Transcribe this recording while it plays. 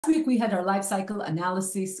week we had our life cycle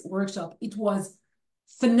analysis workshop. It was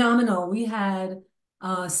phenomenal. We had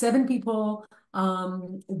 7 people.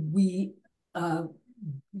 We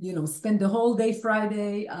spent the whole day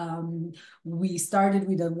Friday. We started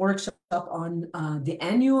with a workshop on the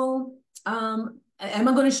annual. I'm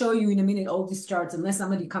not going to show you in a minute all these charts unless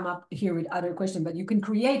somebody come up here with other questions, but you can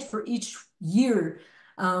create for each year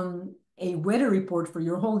a weather report for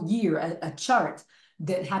your whole year, a chart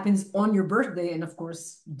that happens on your birthday, and of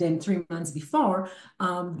course, then 3 months before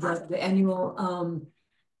the annual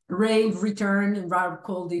rave return, Rob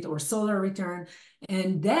called it, or solar return.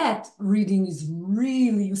 And that reading is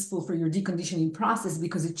really useful for your deconditioning process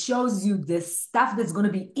because it shows you the stuff that's going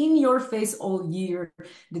to be in your face all year,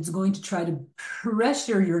 that's going to try to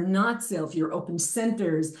pressure your not self, your open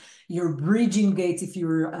centers, your bridging gates, if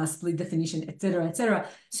you're a split definition, et cetera, et cetera.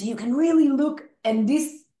 So you can really look, and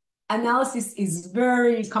this analysis is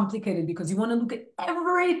very complicated because you want to look at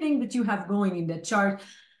everything that you have going in that chart.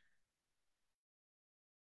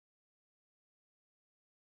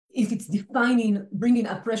 If it's bringing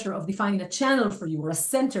a pressure of defining a channel for you or a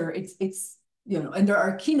center, it's and there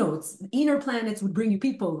are keynotes. Inner planets would bring you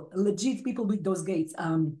people, legit people with those gates.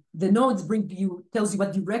 The nodes tells you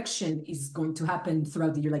what direction is going to happen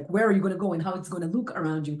throughout the year, like where are you going to go and how it's going to look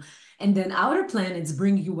around you. And then outer planets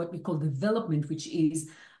bring you what we call development, which is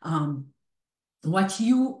what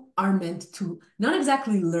you are meant to not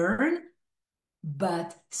exactly learn,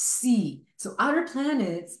 but see. So outer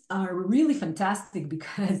planets are really fantastic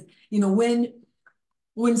because, when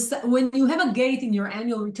you have a gate in your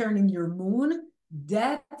annual return in your moon,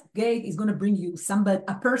 that gate is going to bring you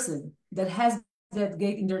a person that has that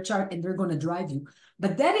gate in their chart, and they're going to drive you.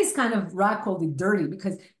 But that is kind of, Ra called it dirty,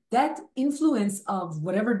 because that influence of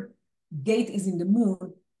whatever gate is in the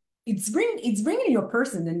moon, it's bringing you a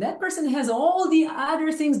person, and that person has all the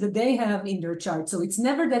other things that they have in their chart. So it's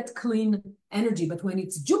never that clean energy. But when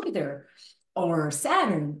it's Jupiter or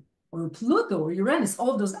Saturn or Pluto or Uranus,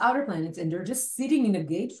 all of those outer planets, and they're just sitting in a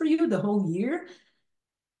gate for you the whole year,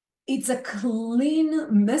 it's a clean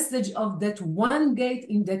message of that one gate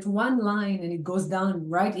in that one line, and it goes down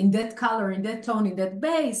right in that color, in that tone, in that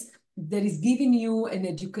base, that is giving you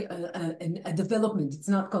a development. It's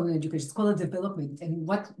not called an education, it's called a development. And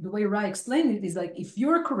the way Ra explained it is like, if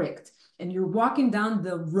you're correct and you're walking down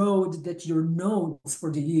the road that your nodes for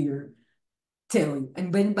the year tell you.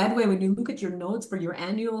 And by the way, when you look at your nodes for your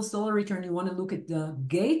annual solar return, you want to look at the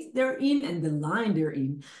gate they're in and the line they're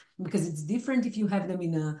in, because it's different if you have them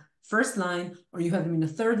in a first line, or you have them in a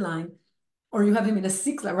third line, or you have them in a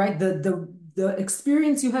sixth line, right? The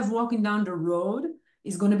experience you have walking down the road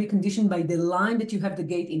is going to be conditioned by the line that you have the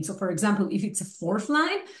gate in. So for example, if it's a fourth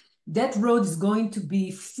line, that road is going to be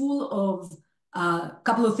full of a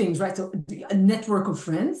couple of things, right? So a network of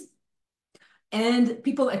friends and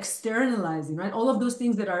people externalizing, right? All of those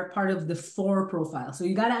things that are part of the 4 profile. So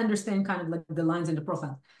you got to understand kind of like the lines in the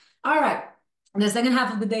profile. All right. The second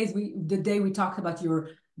half of the day we talked about your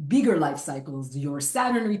bigger life cycles, your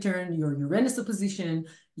Saturn return, your Uranus opposition,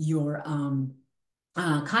 your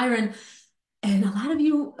Chiron. And a lot of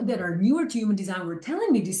you that are newer to human design were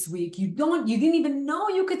telling me this week, you didn't even know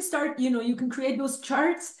you could start, you can create those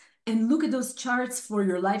charts and look at those charts for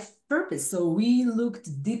your life purpose. So we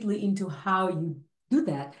looked deeply into how you do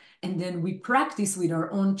that. And then we practiced with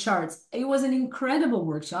our own charts. It was an incredible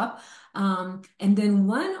workshop. And then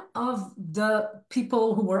one of the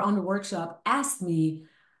people who were on the workshop asked me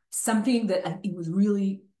something that it was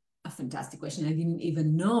really a fantastic question. I didn't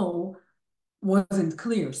even know wasn't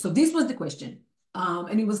clear. So this was the question.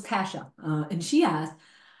 And it was Kasha. And she asked,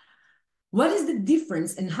 what is the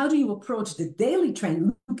difference and how do you approach the daily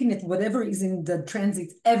trend, looking at whatever is in the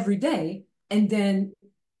transit every day, and then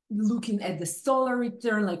looking at the solar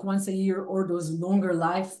return like once a year, or those longer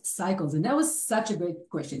life cycles? And that was such a great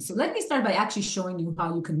question. So let me start by actually showing you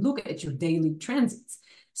how you can look at your daily transits.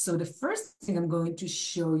 So the first thing I'm going to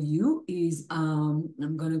show you is I'm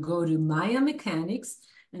going to go to Maya Mechanics,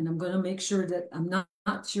 and I'm going to make sure that I'm not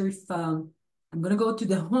sure if I'm going to go to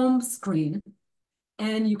the home screen.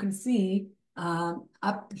 And you can see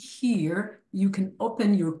up here, you can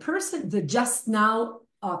open your the just now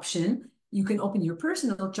option. You can open your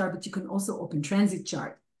personal chart, but you can also open transit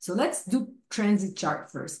chart. So let's do transit chart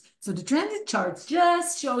first. So the transit chart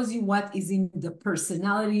just shows you what is in the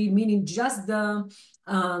personality, meaning just the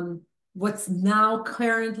what's now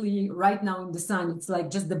currently right now in the sun. It's like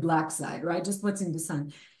just the black side, right? Just what's in the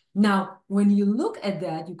sun. Now, when you look at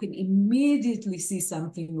that, you can immediately see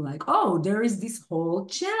something like, oh, there is this whole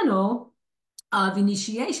channel of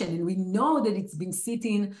initiation. And we know that it's been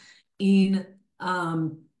sitting in,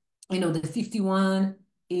 the 51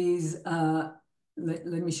 is let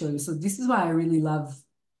me show you. So this is why I really love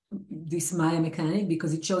this Maya mechanic,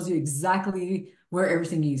 because it shows you exactly where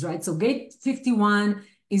everything is, right? So gate 51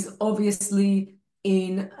 is obviously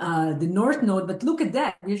in the north node, but look at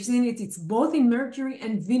that. We're seeing it. It's both in Mercury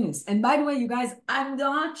and Venus. And by the way, you guys, I'm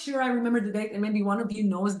not sure I remember the date, and maybe one of you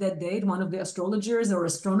knows that date, one of the astrologers or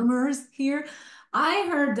astronomers here. I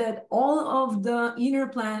heard that all of the inner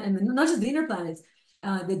planet, and not just the inner planets,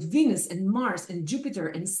 that Venus and Mars and Jupiter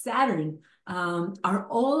and Saturn are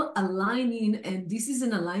all aligning. And this is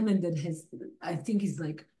an alignment that has, I think, is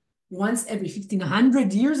like once every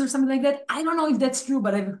 1,500 years or something like that. I don't know if that's true,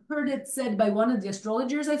 but I've heard it said by one of the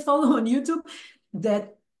astrologers I follow on YouTube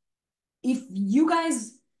that if you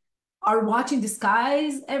guys are watching the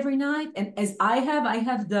skies every night, and as I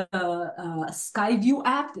have the Sky View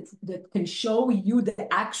app that can show you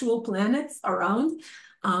the actual planets around.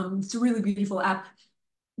 It's a really beautiful app.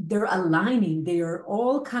 They're aligning. They are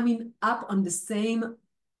all coming up on the same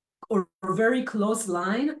or very close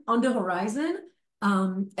line on the horizon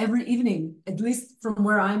every evening, at least from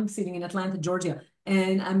where I'm sitting in Atlanta, Georgia.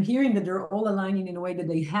 And I'm hearing that they're all aligning in a way that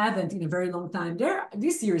they haven't in a very long time.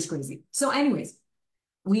 This year is crazy. So anyways,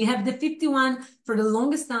 we have the 51 for the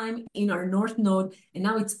longest time in our north node, and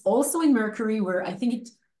now it's also in Mercury, where I think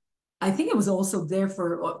it was also there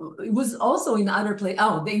it was also in other place.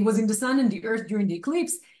 Oh, it was in the sun and the earth during the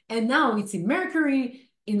eclipse. And now it's in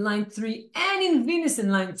Mercury in line 3 and in Venus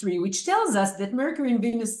in line 3, which tells us that Mercury and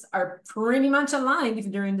Venus are pretty much aligned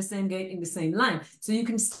if they're in the same gate, in the same line. So you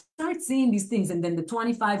can start seeing these things. And then the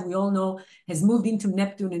 25, we all know, has moved into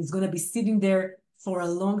Neptune and is going to be sitting there for a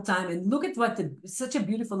long time. And look at what such a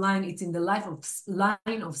beautiful line. It's in the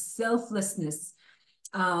line of selflessness,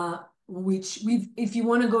 which if you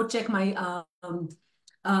want to go check my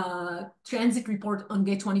transit report on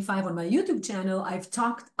gate 25 on my YouTube channel, I've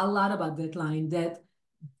talked a lot about that line, that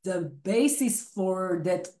the basis for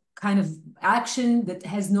that kind of action that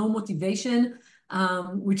has no motivation,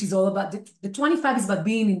 which is all about the 25 is about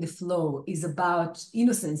being in the flow, is about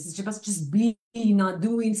innocence. It's just being, not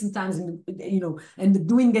doing sometimes, and the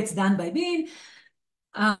doing gets done by being.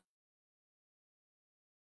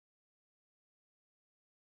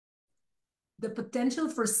 The potential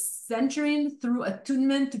for centering through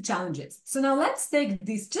attunement to challenges. So now let's take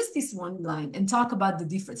just this one line and talk about the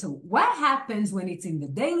difference. So what happens when it's in the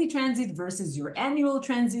daily transit versus your annual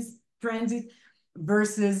transit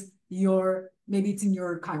versus maybe it's in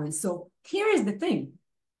your current. So here is the thing.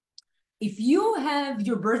 If you have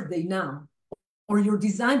your birthday now, or your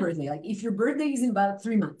design birthday, like if your birthday is in about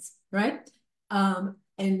 3 months, right?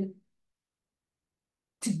 And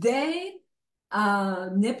today,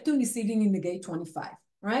 Neptune is sitting in the gate 25,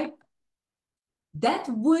 right?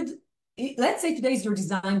 Let's say today is your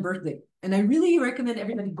design birthday. And I really recommend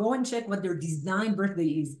everybody go and check what their design birthday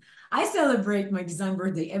is. I celebrate my design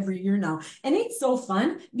birthday every year now. And it's so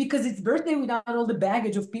fun because it's birthday without all the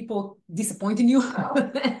baggage of people disappointing you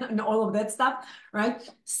and all of that stuff, right?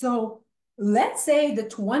 So let's say the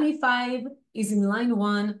 25 is in line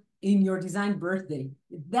 1 in your design birthday.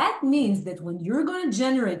 That means that when you're going to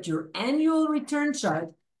generate your annual return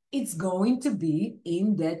chart, it's going to be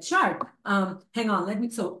in that chart. Hang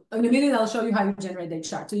on, so in a minute, I'll show you how you generate that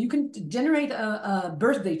chart. So you can generate a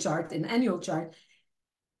birthday chart, an annual chart.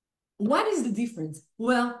 What is the difference?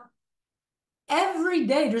 Well, every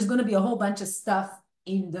day there's going to be a whole bunch of stuff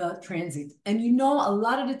in the transit. And a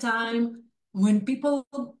lot of the time when people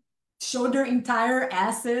show their entire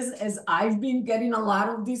asses, as I've been getting a lot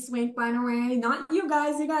of this week, by the way, not you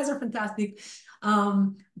guys are fantastic.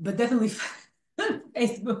 But definitely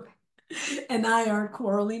Facebook and I are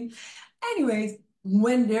quarreling. Anyways,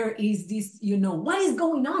 when there is this, what is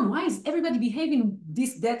going on? Why is everybody behaving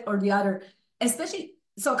this, that, or the other? Especially,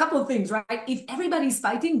 so a couple of things, right? If everybody's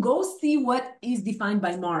fighting, go see what is defined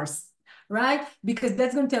by Mars, right? Because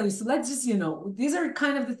that's going to tell you. So let's just, these are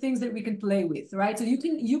kind of the things that we can play with, right? So you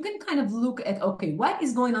can kind of look at, okay, what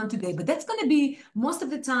is going on today? But that's going to be most of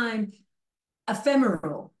the time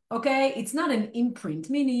ephemeral. Okay, it's not an imprint,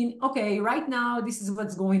 meaning, okay, right now, this is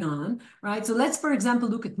what's going on, right? So let's, for example,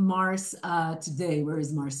 look at Mars today. Where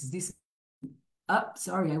is Mars? Is this,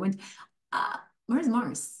 sorry, I went, where's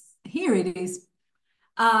Mars? Here it is.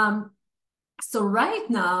 So right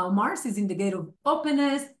now, Mars is in the gate of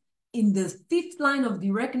openness, in the 5th line of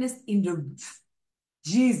directness,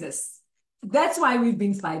 Jesus. That's why we've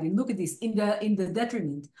been fighting. Look at this, in the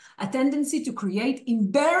detriment, a tendency to create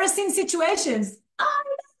embarrassing situations.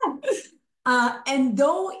 And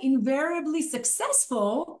though invariably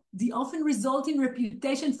successful, they often result in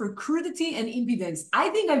reputation for crudity and impudence. I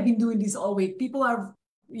think I've been doing this all week. People are,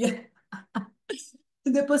 yeah.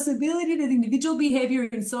 the possibility that individual behavior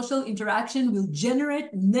in social interaction will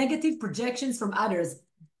generate negative projections from others.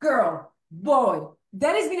 Girl, boy,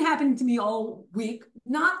 that has been happening to me all week.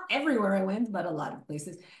 Not everywhere I went, but a lot of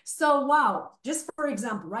places. So, wow, just for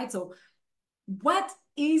example, right? So, what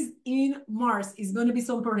is in Mars is going to be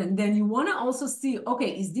so important. Then you want to also see,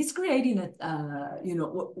 okay, is this creating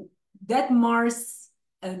that Mars,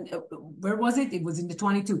 and where was it? It was in the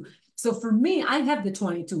 22. So for me, I have the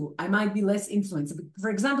 22. I might be less influenced. For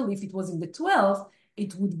example, if it was in the 12,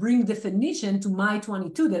 it would bring definition to my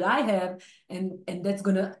 22 that I have, and that's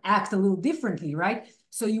going to act a little differently, right?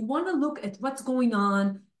 So you want to look at what's going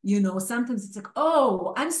on. Sometimes it's like,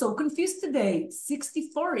 oh, I'm so confused today.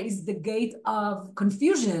 64 is the gate of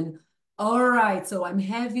confusion. All right, so I'm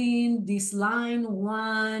having this line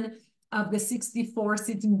one of the 64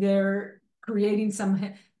 sitting there creating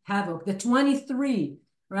some havoc. The 23,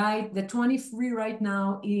 right? The 23 right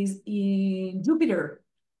now is in Jupiter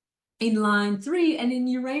in line 3 and in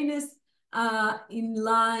Uranus in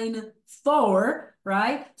line 4,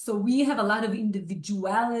 right? So we have a lot of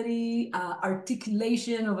individuality,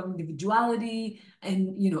 articulation of individuality.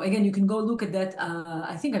 And, again, you can go look at that.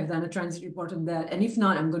 I think I've done a transit report on that. And if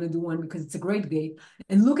not, I'm going to do one because it's a great gate.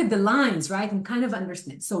 And look at the lines, right? And kind of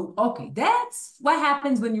understand. So, okay, that's what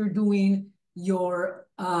happens when you're doing your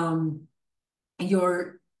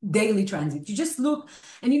daily transit. You just look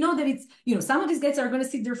and you know that it's, some of these gates are going to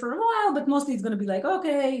sit there for a while, but mostly it's going to be like,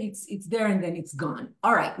 okay, it's there and then it's gone.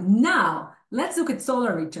 All right, now let's look at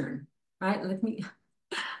solar return, right?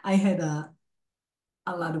 I had a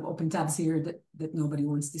lot of open tabs here that nobody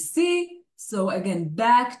wants to see. So again,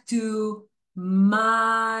 back to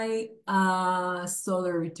my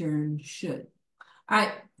solar return should. All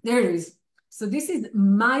right, there it is. So this is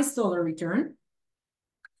my solar return.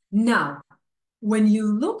 Now, when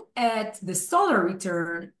you look at the solar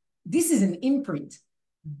return, this is an imprint.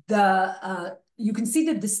 You can see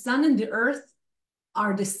that the sun and the earth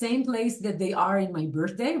are the same place that they are in my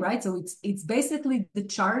birthday, right? So it's basically the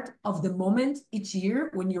chart of the moment each year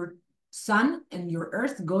when your sun and your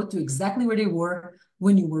earth go to exactly where they were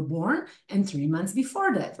when you were born and 3 months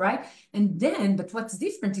before that, right? But what's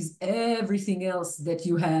different is everything else that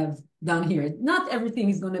you have down here. Not everything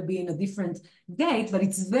is going to be in a different date, but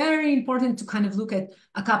it's very important to kind of look at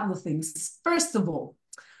a couple of things. First of all,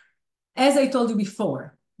 as I told you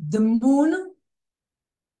before, the moon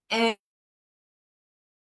and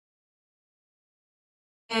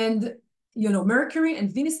Mercury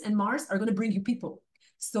and Venus and Mars are going to bring you people.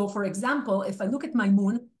 So for example, if I look at my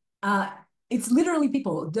moon, it's literally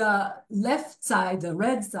people. The left side, the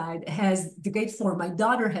red side, has the gate 4. My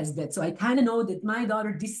daughter has that. So I kind of know that my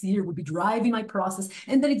daughter this year will be driving my process,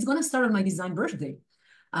 and then it's going to start on my design birthday,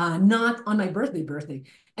 not on my birthday.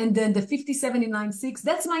 And then the 5796,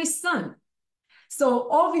 that's my son. So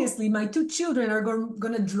obviously my 2 children are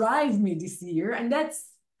going to drive me this year, and that's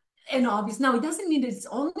obvious. Now, it doesn't mean that it's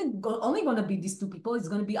only going to be these 2 people. It's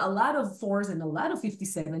going to be a lot of 4s and a lot of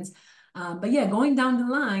 57s. But yeah, going down the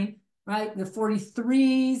line, right, the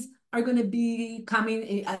 43s are going to be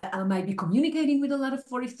coming. I might be communicating with a lot of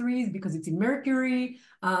 43s because it's in Mercury,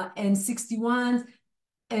 and 61s,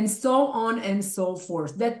 and so on and so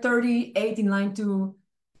forth. That 38 in line 2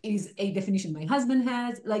 is a definition my husband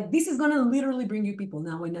has. Like, this is going to literally bring you people.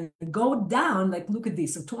 Now, when I go down, like, look at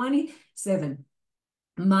this. So 27.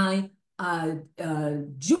 My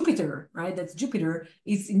Jupiter, right? That's Jupiter,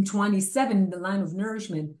 is in 27 in the line of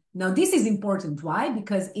nourishment. Now, this is important. Why?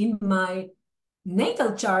 Because in my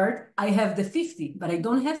natal chart, I have the 50, but I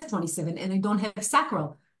don't have 27 and I don't have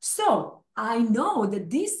sacral. So I know that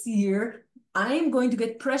this year I am going to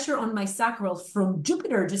get pressure on my sacral from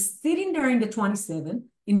Jupiter just sitting there in the 27,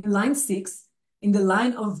 in line 6, in the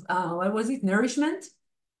line of, what was it? Nourishment,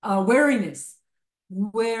 wariness,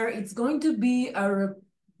 where it's going to be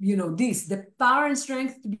the power and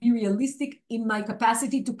strength to be realistic in my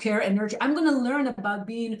capacity to care and nurture. I'm going to learn about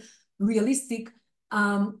being realistic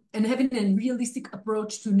and having a realistic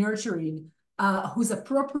approach to nurturing, whose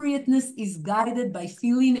appropriateness is guided by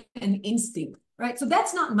feeling and instinct, right? So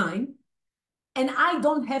that's not mine. And I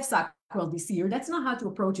don't have sacral this year. That's not how to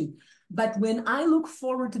approach it. But when I look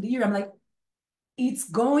forward to the year, I'm like, it's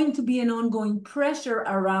going to be an ongoing pressure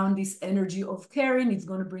around this energy of caring. It's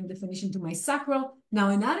going to bring definition to my sacral. Now,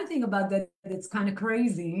 another thing about that that's kind of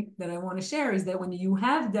crazy that I want to share is that when you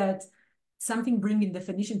have that something bringing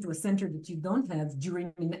definition to a center that you don't have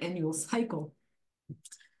during an annual cycle,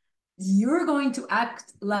 you're going to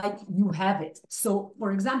act like you have it. So,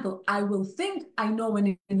 for example, I will think I know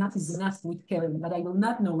when enough is enough with caring, but I will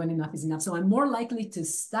not know when enough is enough. So I'm more likely to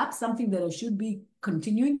stop something that I should be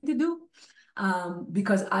continuing to do,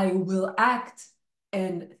 because I will act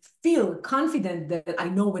and feel confident that I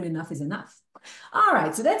know when enough is enough. All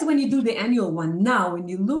right, so that's when you do the annual one. Now, when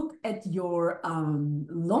you look at your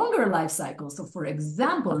longer life cycle, so for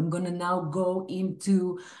example, I'm going to now go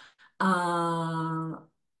into uh,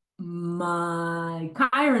 my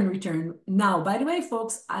Chiron return. Now, by the way,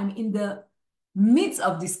 folks, I'm in the midst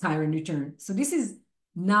of this Chiron return. So this is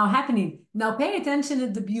now happening. Now, pay attention to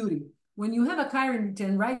the beauty. When you have a Chiron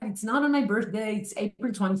return, right? It's not on my birthday, it's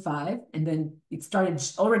April 25, and then it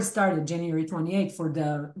already started January 28 for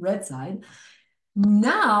the red side.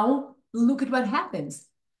 Now, look at what happens.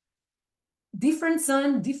 Different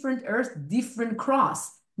sun, different earth, different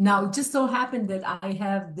cross. Now, it just so happened that I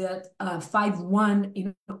have that 5-1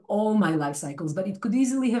 in all my life cycles, but it could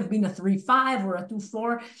easily have been a 3-5 or a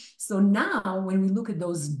 2-4. So now, when we look at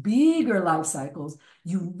those bigger life cycles,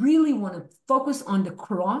 you really want to focus on the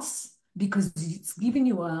cross because it's giving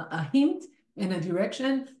you a hint and a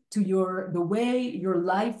direction to the way your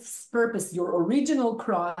life's purpose, your original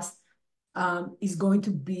cross is going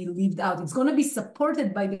to be lived out. It's going to be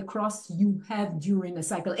supported by the cross you have during a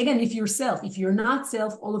cycle. Again, if you're self, if you're not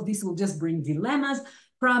self, all of this will just bring dilemmas,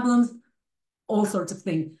 problems, all sorts of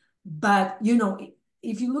things. But,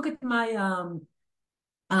 if you look at my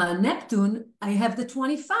Neptune, I have the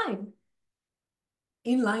 25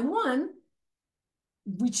 in line 1,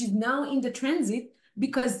 which is now in the transit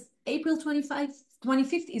because April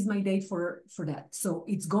 25th is my date for that. So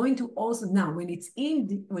it's going to also now when it's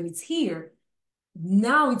here,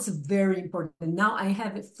 now it's very important. Now I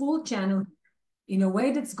have a full channel in a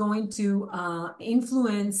way that's going to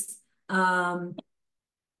influence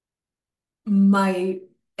my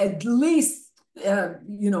at least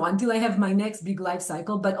until I have my next big life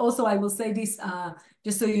cycle. But also I will say this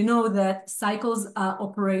just so you know that cycles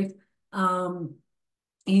operate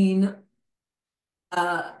in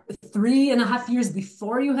 3.5 years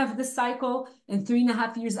before you have the cycle and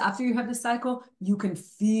 3.5 years after you have the cycle, you can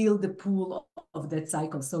feel the pull of that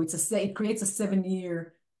cycle. So it creates a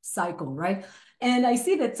 7-year cycle, right? And I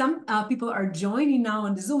see that some people are joining now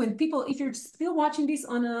on the Zoom. And people, if you're still watching this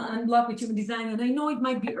on Unblock with Human Design, and I know it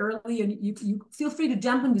might be early, and you feel free to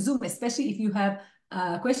jump on the Zoom, especially if you have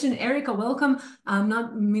question. Erica, welcome. I'm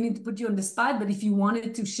not meaning to put you on the spot, but if you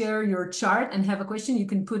wanted to share your chart and have a question, you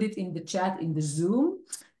can put it in the chat in the Zoom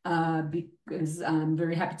because I'm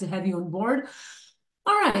very happy to have you on board.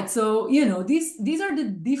 All right, so these are the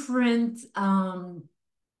different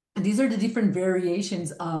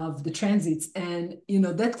variations of the transits, and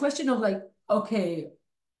that question of like, okay,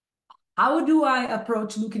 how do I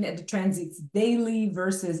approach looking at the transits daily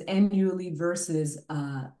versus annually versus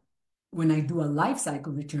when I do a life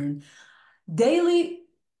cycle return? Daily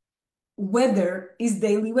weather is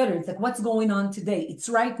daily weather. It's like what's going on today. It's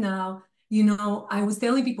right now. I was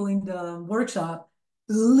telling people in the workshop,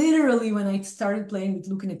 literally when I started playing with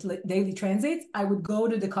looking at daily transits, I would go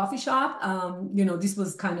to the coffee shop. This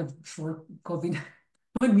was kind of for COVID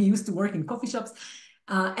when we used to work in coffee shops.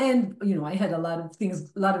 And I had a lot of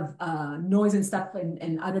things, a lot of noise and stuff,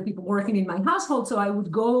 and other people working in my household. So I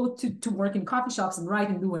would go to work in coffee shops and write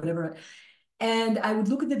and do whatever. And I would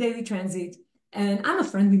look at the daily transit, and I'm a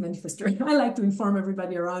friendly manifester. I like to inform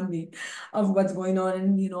everybody around me of what's going on.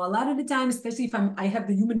 And a lot of the time, especially if I have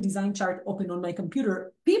the human design chart open on my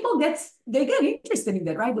computer, people get interested in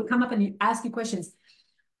that, right? They'll come up and ask you questions.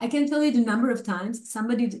 I can tell you the number of times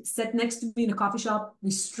somebody sat next to me in a coffee shop,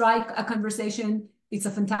 we strike a conversation, it's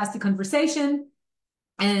a fantastic conversation,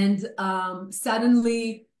 and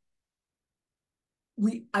suddenly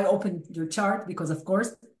I opened your chart because of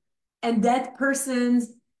course, and that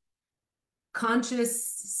person's conscious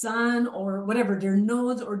sun or whatever, their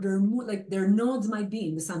nodes or their moon, like their nodes might be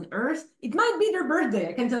in the sun earth. It might be their birthday.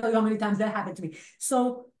 I can't tell you how many times that happened to me.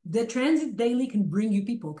 So the transit daily can bring you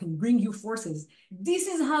people, can bring you forces. This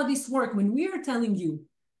is how this works. When we are telling you,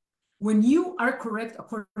 when you are correct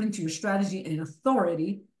according to your strategy and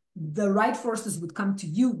authority, the right forces would come to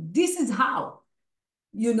you. This is how,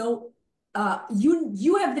 you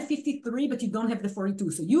have the 53, but you don't have the 42.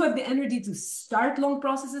 So you have the energy to start long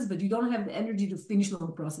processes, but you don't have the energy to finish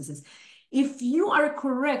long processes. If you are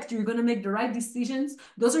correct, you're going to make the right decisions.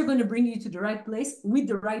 Those are going to bring you to the right place with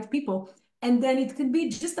the right people. And then it can be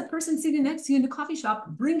just a person sitting next to you in the coffee shop,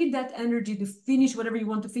 bringing that energy to finish whatever you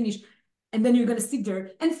want to finish. And then you're going to sit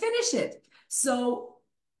there and finish it. So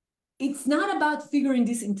it's not about figuring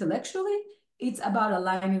this intellectually. It's about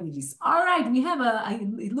aligning with this. All right, we have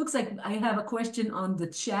it looks like I have a question on the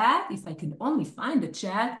chat. If I can only find the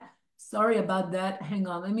chat. Sorry about that. Hang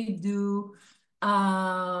on, let me do,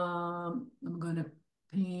 I'm gonna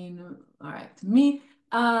pin, all right, me.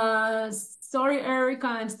 Sorry, Erica,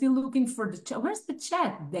 I'm still looking for the chat. Where's the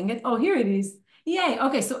chat? Dang it. Oh, here it is. Yay.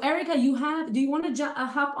 Okay. So Erica, do you want to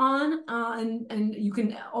hop on and you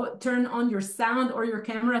can turn on your sound or your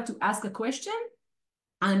camera to ask a question?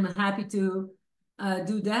 I'm happy to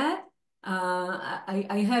do that.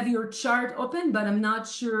 I have your chart open, but I'm not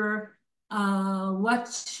sure oh,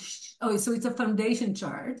 so it's a foundation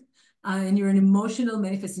chart. And you're an emotional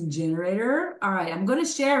manifesting generator. All right, I'm going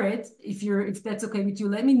to share it if that's okay with you.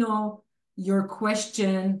 Let me know your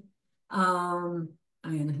question. And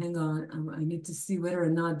hang on, I need to see whether or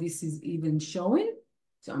not this is even showing.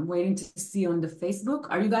 So I'm waiting to see on the Facebook.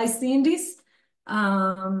 Are you guys seeing this?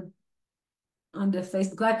 On the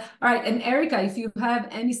Facebook Live. All right, and Erica, if you have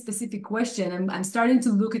any specific question, I'm starting to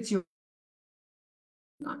look at your.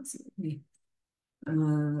 Let's see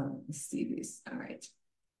this. All right,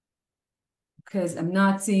 because I'm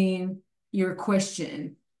not seeing your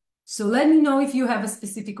question. So let me know if you have a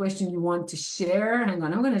specific question you want to share. Hang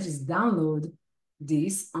on, I'm gonna just download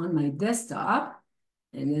this on my desktop,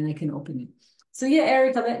 and then I can open it. So yeah,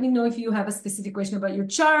 Erica, let me know if you have a specific question about your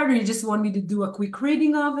chart, or you just want me to do a quick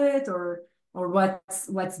reading of it, or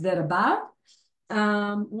what's that about.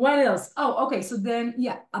 What else? Oh, okay. So then,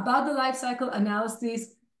 yeah, about the life cycle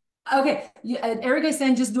analysis. Okay, yeah, Erica is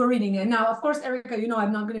saying just do a reading. And now, of course, Erica,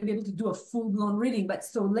 I'm not going to be able to do a full-blown reading, but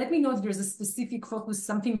so let me know if there's a specific focus,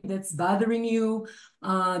 something that's bothering you,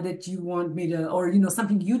 that you want me to, or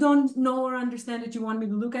something you don't know or understand that you want me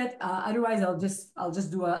to look at. Otherwise, I'll just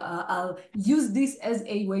do I'll use this as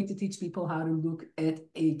a way to teach people how to look at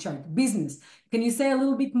a chart. Business. Can you say a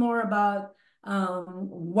little bit more about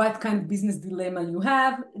what kind of business dilemma you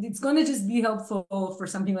have? It's going to just be helpful for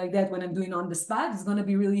something like that when I'm doing on the spot. It's going to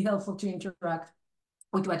be really helpful to interact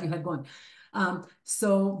with what you have going.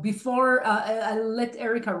 So before I'll let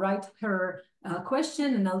Erica write her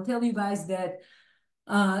question, and I'll tell you guys that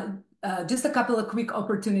just a couple of quick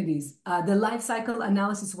opportunities. The life cycle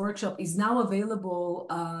analysis workshop is now available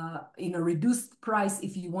in a reduced price.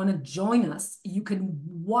 If you want to join us, you can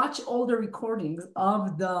watch all the recordings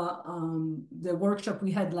of the workshop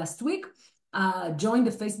we had last week. Join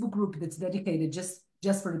the Facebook group that's dedicated just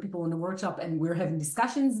for the people in the workshop, and we're having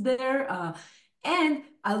discussions there. And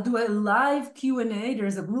I'll do a live Q&A.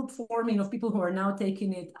 There's a group forming of people who are now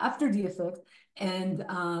taking it after the effect. And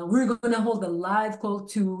we're going to hold a live call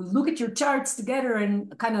to look at your charts together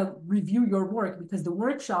and kind of review your work, because the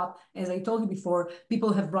workshop, as I told you before,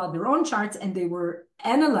 people have brought their own charts and they were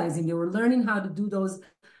analyzing, they were learning how to do those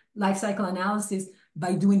life cycle analysis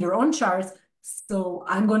by doing their own charts. So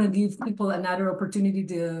I'm going to give people another opportunity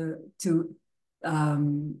to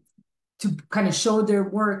kind of show their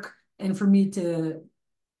work and for me to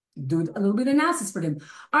do a little bit of analysis for them.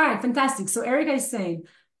 All right, fantastic. So Erica is saying,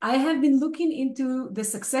 I have been looking into the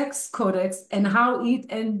Success Codex and how it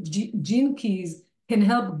and gene keys can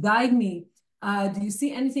help guide me. Do you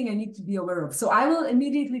see anything I need to be aware of? So I will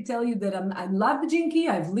immediately tell you that I love the gene key.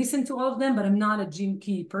 I've listened to all of them, but I'm not a gene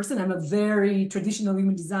key person. I'm a very traditional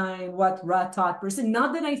human design, what Ra taught person.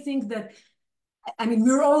 Not that I think that, I mean,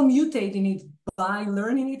 we're all mutating it by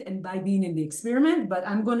learning it and by being in the experiment, but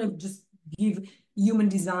I'm going to just give human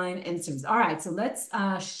design answers. All right, so let's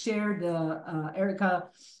share the Erica.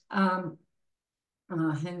 Hang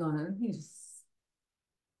on, let me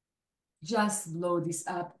just blow this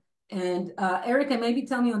up. And Erica, maybe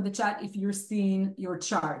tell me on the chat if you're seeing your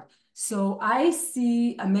chart. So I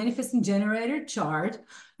see a manifesting generator chart.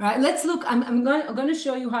 All right, let's look. I'm going to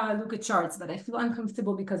show you how I look at charts, but I feel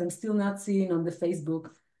uncomfortable because I'm still not seeing on the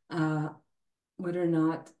Facebook whether or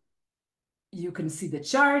not you can see the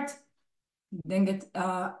chart. Then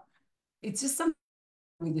it's just something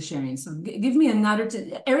with the sharing. So give me another.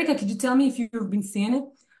 Erica, could you tell me if you've been seeing it?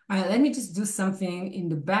 All right, let me just do something in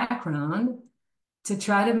the background to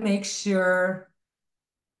try to make sure.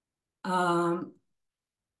 Now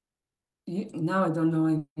I don't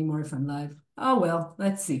know anymore if I'm live. Oh, well,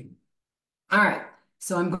 let's see. All right,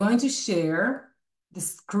 so I'm going to share the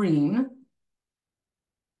screen.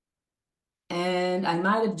 And I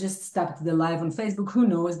might have just stopped the live on Facebook, who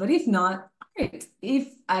knows? But if not, great. If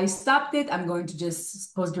I stopped it, I'm going to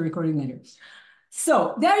just post the recording later.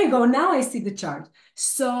 So there you go. Now I see the chart.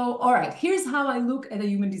 So, all right, here's how I look at a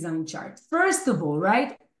human design chart. First of all,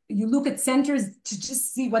 right, you look at centers to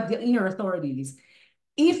just see what the inner authority is.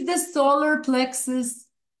 If the solar plexus,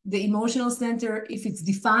 the emotional center, if it's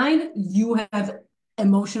defined, you have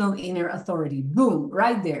emotional inner authority. Boom,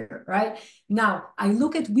 right there, right? Now, I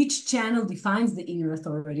look at which channel defines the inner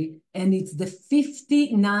authority, and it's the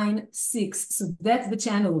 59-6. So that's the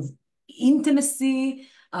channel of intimacy,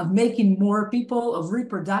 of making more people, of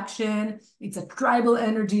reproduction. It's a tribal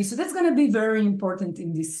energy. So that's going to be very important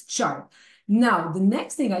in this chart. Now, the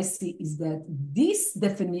next thing I see is that this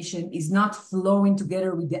definition is not flowing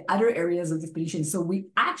together with the other areas of definition. So we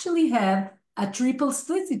actually have a triple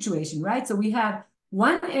split situation, right? So we have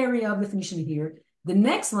one area of definition here. The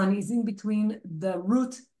next one is in between the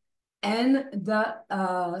root and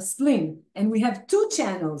the spleen. And we have two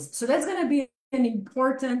channels. So that's going to be an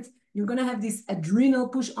important, you're going to have this adrenal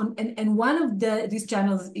push on, and one of these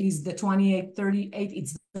channels is the 2838.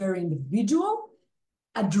 It's very individual.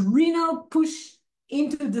 Adrenal push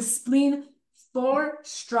into the spleen for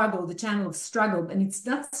struggle, the channel of struggle. And it's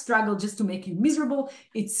not struggle just to make you miserable.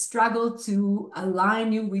 It's struggle to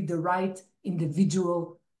align you with the right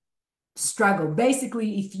individual struggle.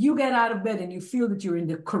 Basically, if you get out of bed and you feel that you're in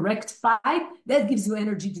the correct fight, that gives you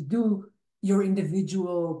energy to do your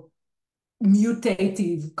individual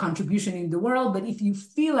mutative contribution in the world. But if you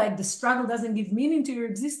feel like the struggle doesn't give meaning to your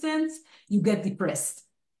existence, you get depressed.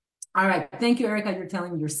 All right, thank you, Erica. You're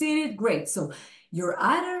telling me you're seeing it. Great. So your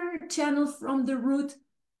other channel from the root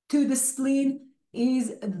to the spleen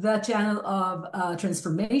is the channel of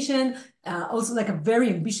transformation. Also like a very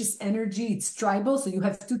ambitious energy. It's tribal. So you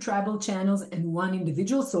have two tribal channels and one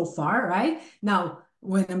individual so far, right? Now,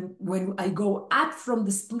 when I go up from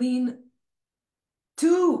the spleen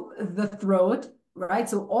to the throat, right?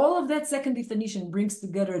 So all of that second definition brings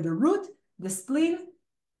together the root, the spleen,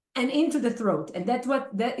 and into the throat. And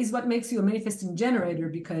that is what makes you a manifesting generator,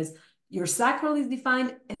 because your sacral is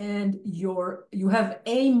defined and you have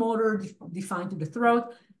a motor defined to the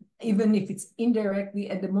throat, even if it's indirectly,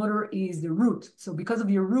 and the motor is the root. So because of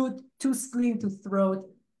your root to spleen to throat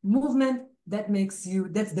movement, that's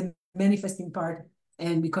the manifesting part.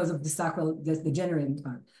 And because of the sacral, that's the generating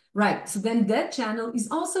part. Right. So then that channel is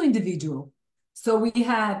also individual. So we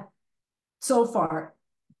have so far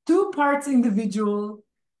 2 parts individual,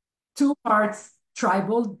 2 parts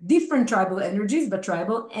tribal, different tribal energies, but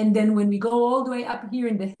tribal. And then when we go all the way up here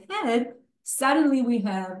in the head, suddenly we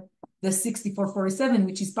have the 6447,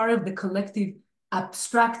 which is part of the collective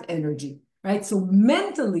abstract energy, right? So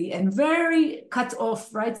mentally and very cut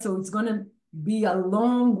off, right? So it's going to be a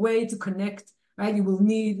long way to connect, right? You will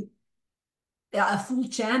need a full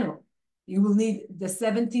channel. You will need the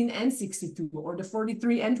 17 and 62, or the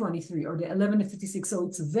 43 and 23, or the 11 and 56. So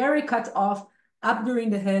it's very cut off up during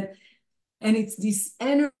the head. And it's this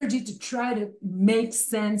energy to try to make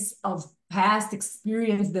sense of past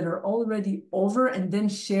experience that are already over, and then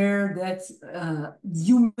share that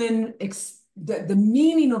the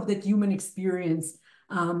meaning of that human experience.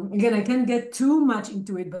 Again, I can't get too much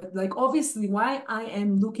into it, but like obviously why I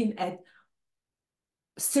am looking at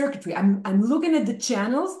circuitry, I'm looking at the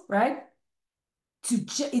channels, right?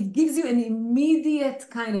 It gives you an immediate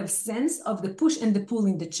kind of sense of the push and the pull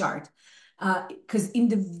in the chart. Because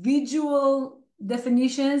individual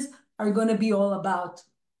definitions are going to be all about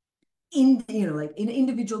like an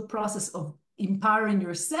individual process of empowering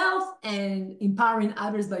yourself and empowering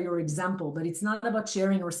others by your example, but it's not about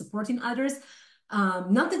sharing or supporting others.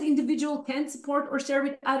 Not that individual can support or share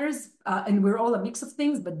with others, and we're all a mix of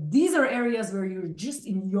things, but these are areas where you're just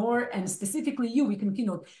and specifically we can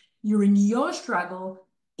keynote, you're in your struggle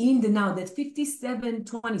in the now, that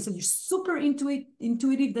 5720. So you're super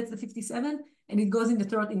intuitive, that's the 57, and it goes in the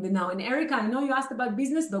throat in the now. And Erica, I know you asked about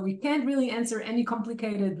business, but we can't really answer any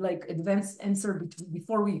complicated, like advanced answer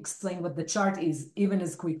before we explain what the chart is, even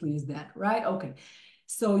as quickly as that, right? Okay.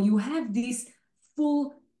 So you have this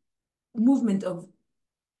full movement of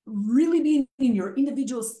really being in your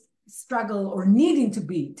individual struggle, or needing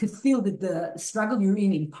to feel that the struggle you're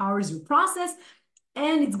in empowers your process.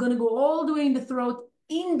 And it's going to go all the way in the throat,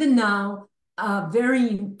 in the now, very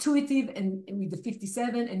intuitive, and with the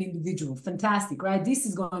 57 and individual. Fantastic, right? This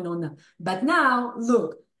is going on now. But now,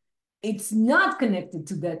 look, it's not connected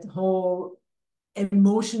to that whole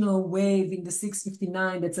emotional wave in the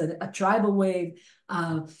 659. That's a tribal wave.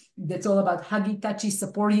 That's all about huggy, touchy,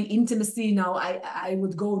 supporting, intimacy. Now, I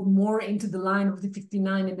would go more into the line of the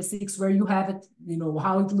 59 and the 6, where you have it,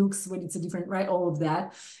 how it looks when it's a different, right? All of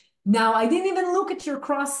that. Now, I didn't even look at your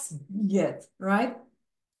cross yet, right?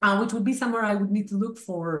 Which would be somewhere I would need to look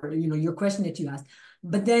for, your question that you asked.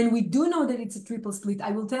 But then we do know that it's a triple split.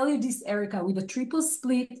 I will tell you this, Erica, with a triple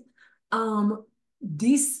split,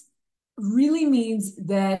 this really means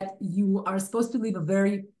that you are supposed to live a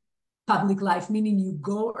very public life, meaning you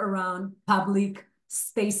go around public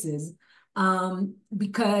spaces,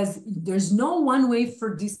 because there's no one way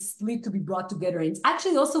for this split to be brought together. It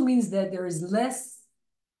actually also means that there is less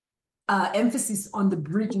emphasis on the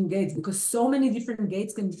bridging gates, because so many different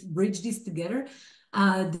gates can bridge this together.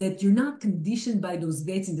 that you're not conditioned by those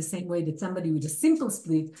gates in the same way that somebody with a simple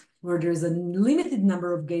split, where there's a limited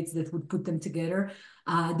number of gates that would put them together.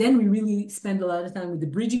 Then we really spend a lot of time with the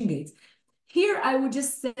bridging gates. Here, I would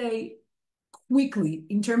just say quickly,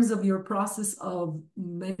 in terms of your process of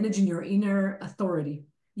managing your inner authority,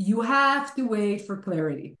 you have to wait for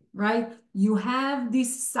clarity, right? You have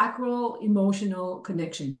this sacral emotional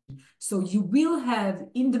connection. So you will have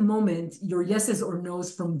in the moment your yeses or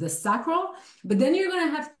nos from the sacral, but then you're going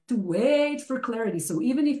to have to wait for clarity. So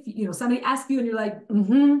even if, somebody asks you and you're like,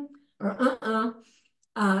 or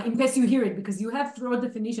in case you hear it, because you have throat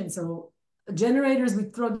definition. So generators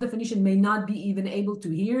with throat definition may not be even able to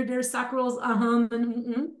hear their sacrals,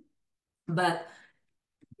 but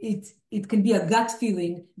it can be a gut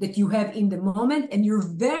feeling that you have in the moment, and you're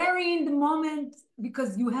very in the moment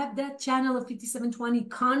because you have that channel of 5720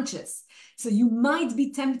 conscious. So you might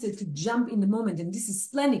be tempted to jump in the moment, and this is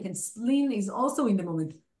splenic, and spleen is also in the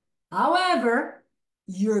moment. However,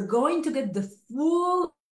 you're going to get the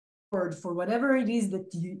full word for whatever it is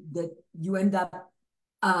that you end up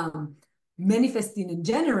manifesting and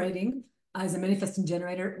generating as a manifesting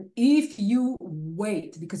generator if you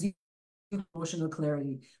wait, because you have emotional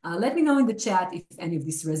clarity. Let me know in the chat if any of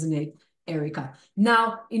this resonates, Erica.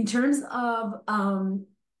 Now, in terms of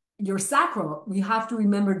your sacral, we have to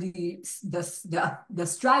remember the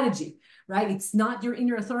strategy, right? It's not your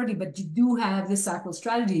inner authority, but you do have the sacral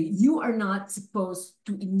strategy. You are not supposed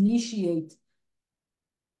to initiate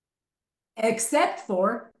except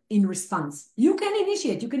for in response. You can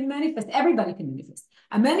initiate, you can manifest, everybody can manifest.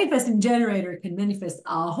 A manifesting generator can manifest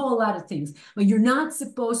a whole lot of things, but you're not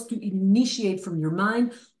supposed to initiate from your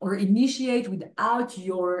mind or initiate without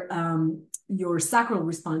your sacral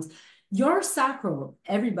response. Your sacral,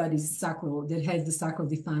 everybody's sacral that has the sacral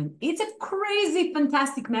defined, it's a crazy,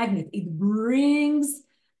 fantastic magnet. It brings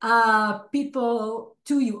people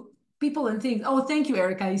to you. People and things. Oh, thank you,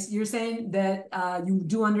 Erica. You're saying that you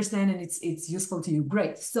do understand and it's useful to you.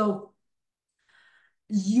 Great. So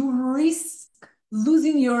you risk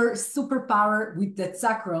losing your superpower with that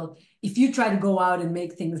sacral if you try to go out and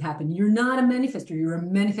make things happen. You're not a manifester. You're a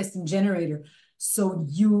manifesting generator. So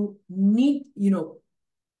you need,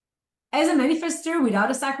 as a manifester without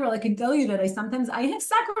a sacral, I can tell you that I have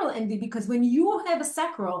sacral envy, because when you have a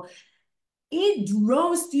sacral, it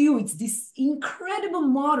draws to you. It's this incredible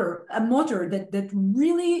motor that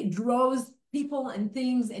really draws people and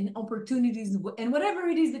things and opportunities and whatever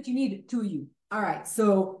it is that you need to you. All right,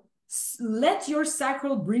 so let your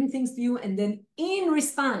sacral bring things to you, and then in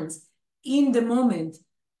response, in the moment,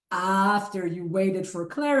 after you waited for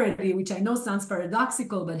clarity, which I know sounds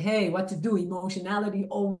paradoxical, but hey, what to do? Emotionality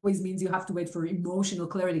always means you have to wait for emotional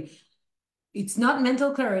clarity. It's not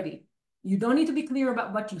mental clarity. You don't need to be clear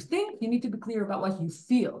about what you think. You need to be clear about what you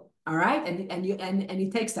feel. All right. And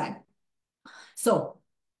it takes time. So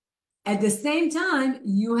at the same time,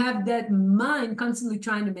 you have that mind constantly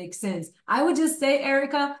trying to make sense. I would just say,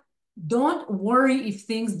 Erica, don't worry if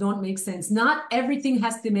things don't make sense. Not everything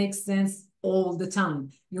has to make sense all the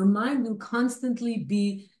time. Your mind will constantly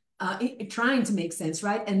be trying to make sense,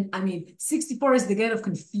 right? And I mean, 64 is the gate of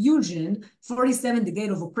confusion, 47 the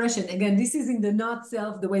gate of oppression. Again, this is in the not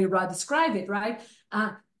self, the way Ra described it, right?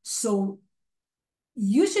 So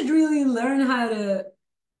you should really learn how to,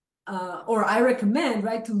 or I recommend,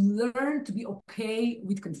 right, to learn to be okay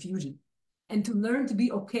with confusion and to learn to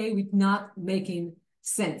be okay with not making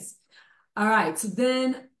sense. All right, so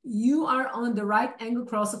then you are on the right angle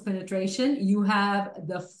cross of penetration. You have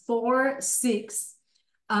the 4-6.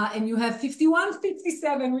 And you have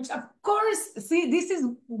 51-57, which of course, see, this is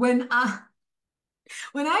when I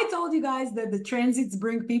told you guys that the transits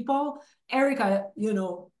bring people, Erica,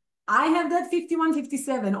 I have that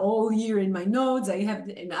 51-57 all year in my nodes. I have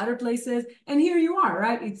in other places. And here you are,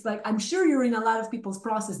 right? It's like, I'm sure you're in a lot of people's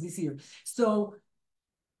process this year. So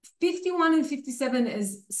 51 and 57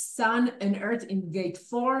 is Sun and Earth in gate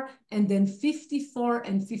 4, and then 54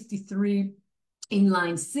 and 53 in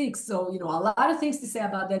line 6. So, a lot of things to say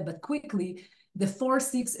about that, but quickly, the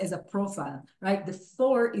 4-6 as a profile, right? The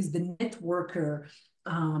 4 is the networker.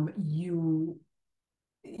 You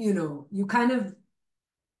kind of,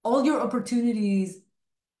 all your opportunities,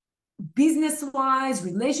 business-wise,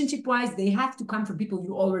 relationship-wise, they have to come from people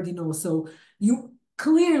you already know. So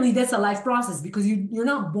clearly that's a life process, because you're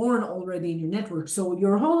not born already in your network. So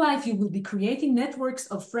your whole life you will be creating networks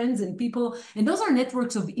of friends and people, and those are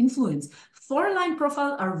networks of influence. 4-line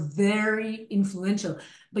profiles are very influential,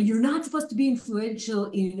 but you're not supposed to be influential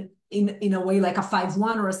in a way like a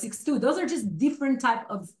 5-1 or a 6-2. Those are just different type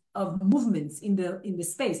of movements in the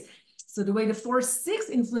space. So the way the 4-6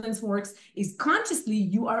 influence works is consciously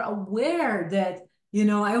you are aware that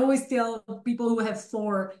I always tell people who have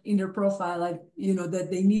 4 in their profile, like, that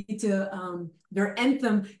they need to, their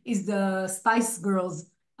anthem is the Spice Girls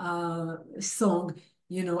song.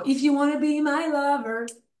 If you want to be my lover,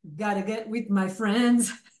 gotta get with my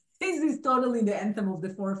friends. This is totally the anthem of the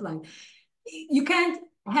 4th line. You can't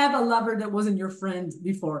have a lover that wasn't your friend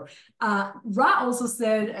before. Ra also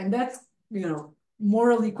said, and that's,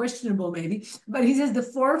 morally questionable maybe, but he says the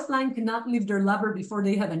 4th line cannot leave their lover before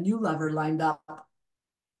they have a new lover lined up.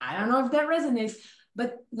 I don't know if that resonates,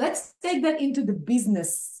 but let's take that into the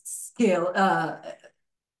business scale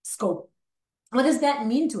scope. What does that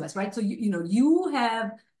mean to us, right? So you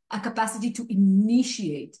have a capacity to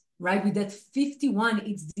initiate, right? With that 51,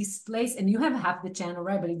 it's displaced, and you have half the channel,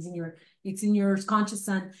 right? But it's in your conscious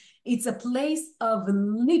sun. It's a place of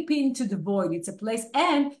leaping to the void. It's a place,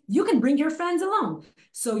 and you can bring your friends along.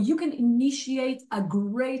 So you can initiate a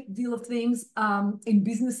great deal of things in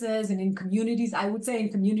businesses and in communities. I would say in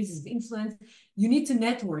communities of influence, you need to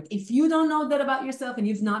network. If you don't know that about yourself and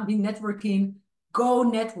you've not been networking, go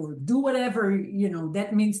network, do whatever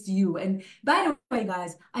that means to you. And by the way,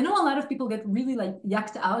 guys, I know a lot of people get really like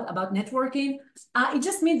yucked out about networking. It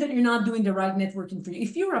just means that you're not doing the right networking for you.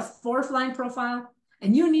 If you're a 4th line profile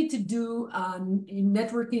and you need to do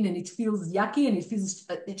networking and it feels yucky and it feels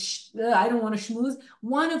I don't want to schmooze,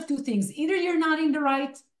 one of 2 things: either you're not in the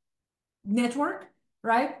right network,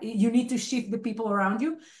 right? You need to shift the people around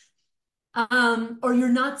you, or you're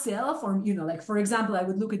not self, or like, for example, I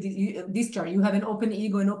would look at this chart. You have an open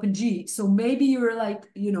ego and open G, so maybe you're like,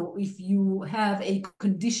 if you have a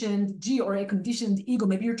conditioned G or a conditioned ego,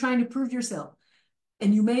 maybe you're trying to prove yourself,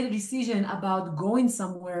 and you made a decision about going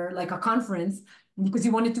somewhere like a conference because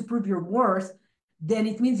you wanted to prove your worth. Then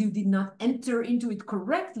it means you did not enter into it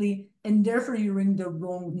correctly, and therefore you're in the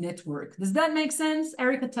wrong network. Does that make sense?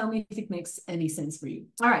 Erica, tell me if it makes any sense for you.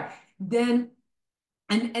 All right, then.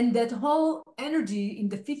 And that whole energy in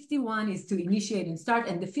the 51 is to initiate and start,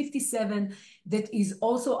 and the 57, that is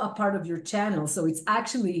also a part of your channel. So it's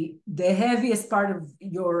actually the heaviest part of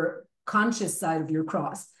your conscious side of your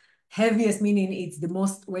cross. Heaviest meaning it's the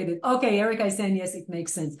most weighted. Okay, Erica is saying yes, it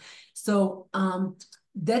makes sense. So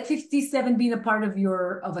that 57 being a part of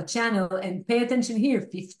a channel, and pay attention here,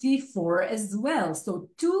 54 as well. So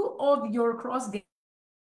 2 of your cross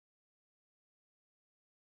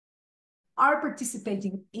are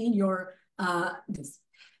participating in your this.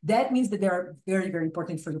 That means that they are very, very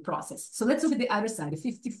important for the process. So let's look at the other side, the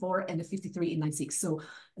 54 and the 53 in 96. So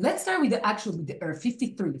let's start with the Earth,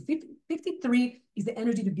 53. 53 is the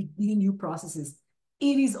energy to begin new processes.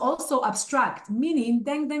 It is also abstract, meaning,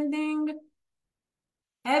 dang, dang, dang,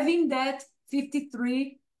 having that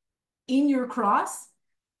 53 in your cross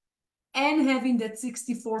and having that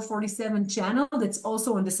 6447 channel that's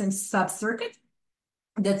also on the same sub-circuit,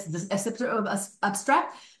 that's the scepter of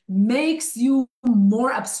abstract, makes you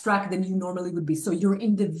more abstract than you normally would be. So you're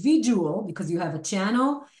individual because you have a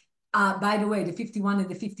channel. By the way, the 51 and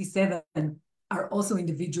the 57 are also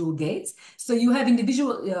individual gates. So you have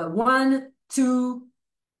individual 1, 2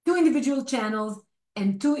 individual channels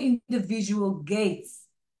and 2 individual gates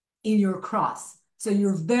in your cross. So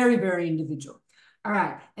you're very, very individual. All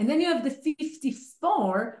right. And then you have the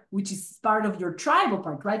 54, which is part of your tribal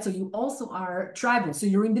part, right? So you also are tribal. So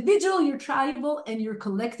you're individual, you're tribal, and you're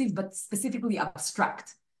collective, but specifically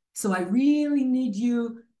abstract. So I really need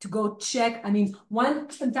you to go check. I mean, one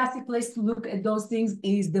fantastic place to look at those things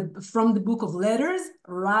is from the Book of Letters,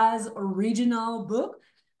 Ra's original book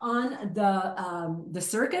on the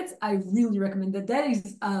circuits. I really recommend that. That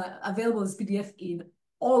is available as PDF in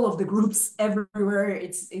all of the groups everywhere.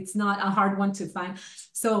 It's not a hard one to find.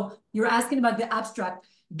 So you're asking about the abstract.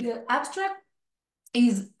 The abstract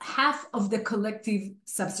is half of the collective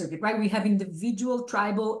subcircuit, right? We have individual,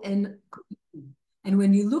 tribal, and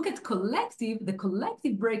when you look at collective, the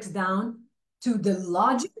collective breaks down to the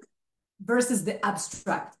logic versus the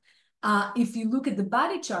abstract. If you look at the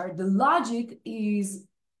body chart, the logic is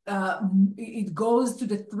it goes to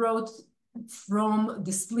the throat from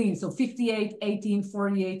the spleen. So 58, 18,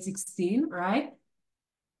 48, 16, right?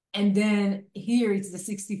 And then here it's the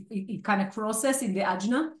 60, it kind of crosses in the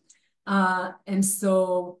ajna. And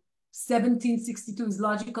so 1762 is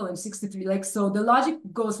logical and 63, like, so the logic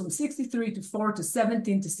goes from 63 to 4 to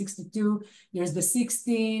 17 to 62. There's the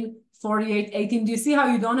 16, 48, 18. Do you see how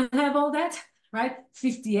you don't have all that? Right?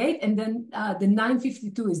 58. And then the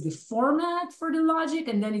 952 is the format for the logic.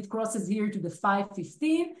 And then it crosses here to the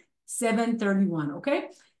 515, 731.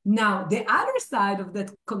 Okay. Now, the other side of that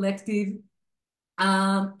collective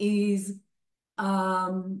is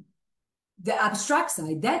the abstract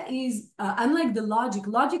side. That is, unlike the logic,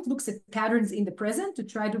 logic looks at patterns in the present to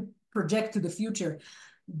try to project to the future.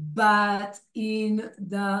 But hang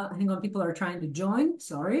on, people are trying to join,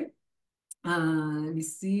 sorry. Let me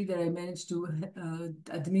see that I managed to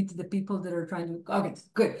admit the people that are trying to, okay,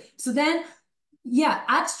 good. So then, yeah,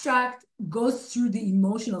 abstract goes through the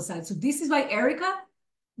emotional side. So this is why, Erica,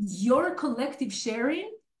 your collective sharing,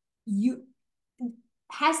 you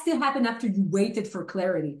has to happen after you waited for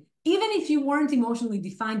clarity. Even if you weren't emotionally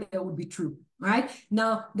defined, that would be true, right?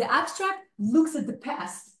 Now, the abstract looks at the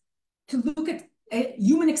past to look at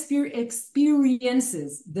human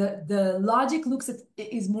experiences. The logic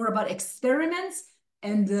is more about experiments,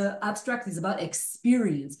 and the abstract is about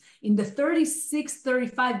experience. In the 36,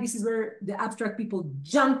 35, this is where the abstract people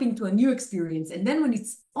jump into a new experience. And then when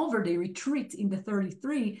it's over, they retreat in the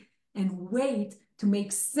 33 and wait to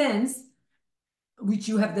make sense, which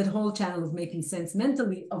you have that whole channel of making sense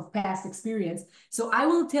mentally of past experience. So I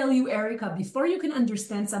will tell you, Erica, before you can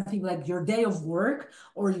understand something like your day of work,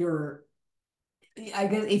 or I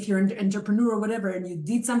guess if you're an entrepreneur or whatever, and you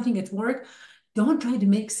did something at work, don't try to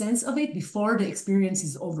make sense of it before the experience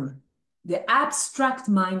is over. The abstract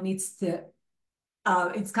mind needs to,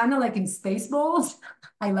 it's kind of like in Spaceballs.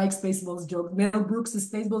 I like Spaceballs joke. Mel Brooks'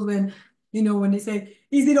 Spaceballs, when they say,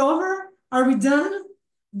 is it over? Are we done?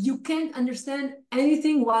 You can't understand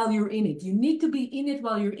anything while you're in it. You need to be in it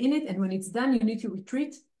while you're in it. And when it's done, you need to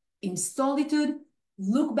retreat in solitude,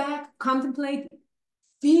 look back, contemplate,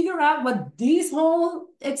 figure out what this whole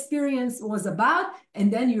experience was about,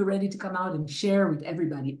 and then you're ready to come out and share with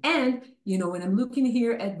everybody. And, when I'm looking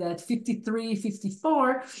here at that 53,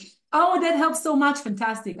 54, oh, that helps so much.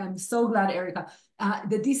 Fantastic. I'm so glad, Erica,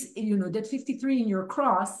 that 53 in your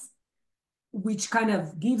cross, which kind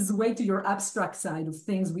of gives way to your abstract side of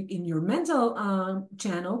things in your mental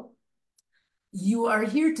channel. You are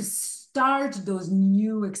here to start those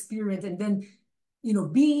new experiences, and then,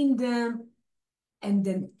 be in them, and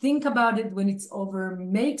then think about it when it's over,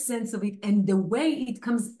 make sense of it. And the way it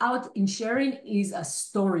comes out in sharing is a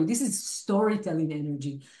story. This is storytelling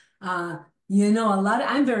energy. I'm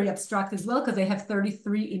very abstract as well, because I have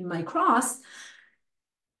 33 in my cross.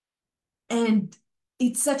 And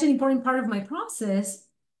it's such an important part of my process.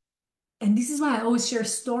 And this is why I always share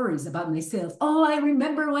stories about myself. Oh, I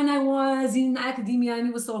remember when I was in academia and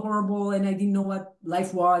it was so horrible and I didn't know what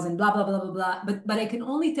life was and blah, blah, blah, blah, blah. But I can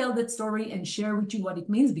only tell that story and share with you what it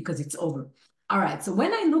means because it's over. All right. So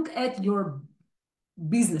when I look at your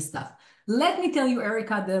business stuff, let me tell you,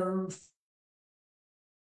 Erica, the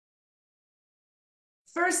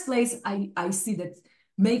first place I see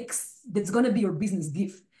that's going to be your business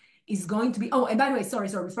gift is going to be, oh, and by the way, sorry,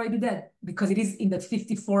 before I do that, because it is in that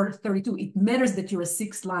 5432, it matters that you're a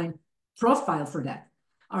 6-line profile for that.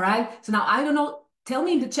 All right. So now I don't know, tell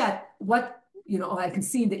me in the chat what, I can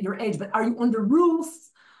see that your age, but are you on the roof?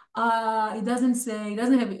 It doesn't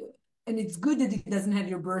have, and it's good that it doesn't have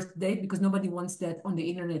your birth date because nobody wants that on the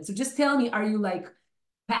internet. So just tell me, are you like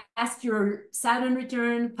past your Saturn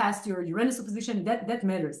return, past your Uranus opposition? That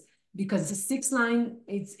matters. Because the 6-line,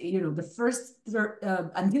 it's, the first,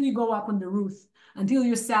 until you go up on the roof, until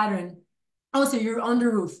your Saturn, so you're on the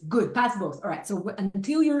roof, good, pass both. All right, so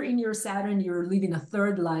until you're in your Saturn, you're living a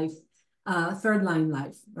third line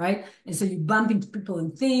life, right? And so you bump into people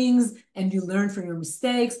and things, and you learn from your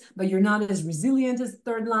mistakes, but you're not as resilient as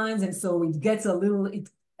third lines, and so it gets a little,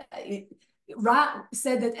 Ra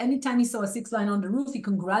said that anytime he saw a 6-line on the roof, he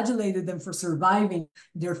congratulated them for surviving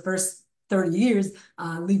their first 30 years,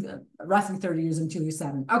 roughly 30 years until you're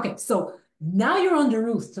 7. Okay, so now you're on the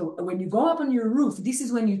roof. So when you go up on your roof, this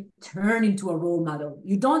is when you turn into a role model.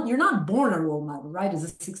 You're not born a role model, right? As a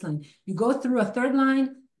 6-line. You go through a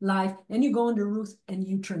 3rd-line life, then you go on the roof and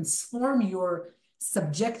you transform your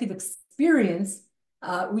subjective experience,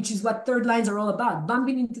 which is what 3rd lines are all about,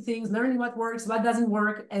 bumping into things, learning what works, what doesn't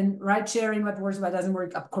work, and sharing what works, what doesn't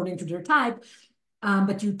work according to their type.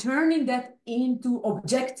 But you're turning that into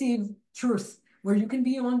objective truth, where you can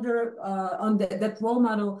be on that role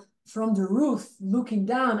model from the roof, looking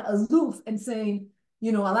down, aloof, and saying,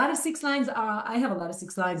 a lot of 6 lines I have a lot of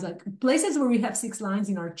 6 lines, like places where we have 6 lines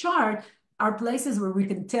in our chart are places where we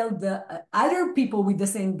can tell the other people with the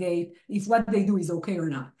same gate if what they do is okay or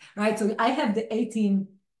not, right? So I have the 18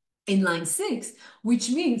 in line 6, which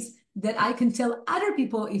means that I can tell other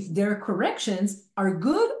people if their corrections are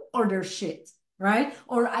good or they're shit, right?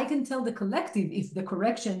 Or I can tell the collective if the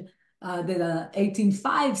correction that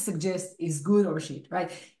 18.5 suggests is good or shit, right?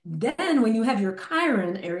 Then when you have your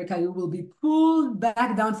Chiron, Erica, you will be pulled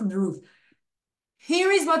back down from the roof. Here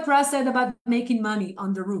is what Ross said about making money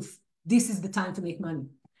on the roof. This is the time to make money.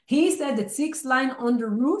 He said that 6 line on the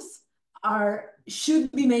roof are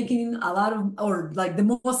should be making a lot of, or like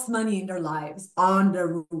the most money in their lives on the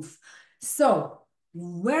roof. So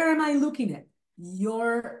where am I looking at?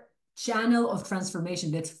 Your channel of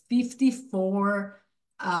transformation, that's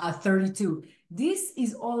 5432. This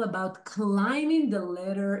is all about climbing the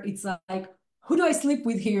ladder. It's like, who do I sleep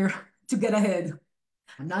with here to get ahead?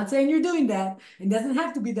 I'm not saying you're doing that. It doesn't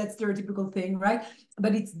have to be that stereotypical thing, right?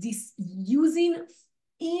 But it's this using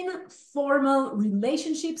informal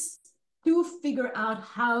relationships to figure out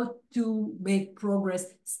how to make progress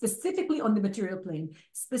specifically on the material plane,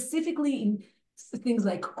 specifically in things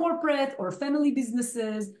like corporate or family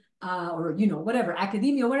businesses, or whatever,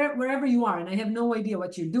 academia, wherever you are. And I have no idea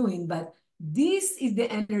what you're doing, but this is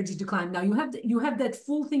the energy to climb. Now you have that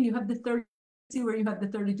full thing. You have the 30, see where you have the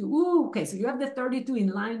 32. Ooh, okay, so you have the 32 in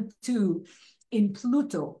line 2 in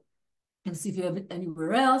Pluto. And see if you have it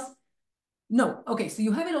anywhere else. No. Okay, so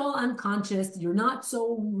you have it all unconscious. You're not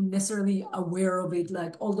so necessarily aware of it.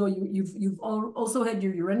 Like, although you've also had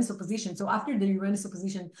your Uranus opposition. So after the Uranus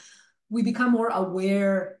opposition, we become more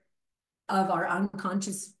aware of our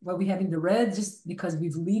unconscious, what we have in the red, just because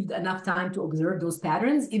we've lived enough time to observe those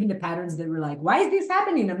patterns, even the patterns that we're like, why is this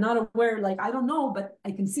happening? I'm not aware. Like, I don't know, but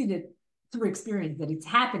I can see that through experience that it's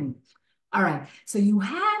happening. All right. So you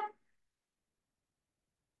have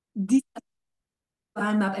this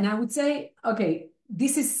climb up, and I would say, okay,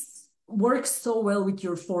 this is works so well with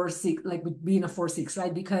your 4-6, like with being a 4-6,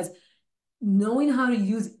 right? Because knowing how to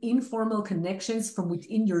use informal connections from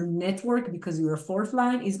within your network, because you're a fourth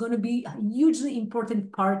line, is going to be a hugely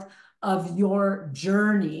important part of your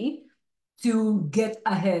journey to get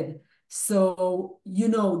ahead. So,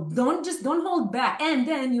 don't hold back. And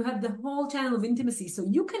then you have the whole channel of intimacy. So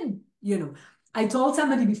you can, I told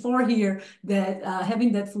somebody before here that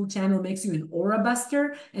having that full channel makes you an aura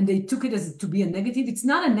buster, and they took it as to be a negative. It's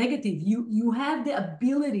not a negative. You have the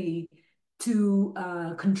ability to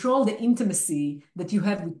control the intimacy that you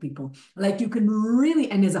have with people. Like you can really,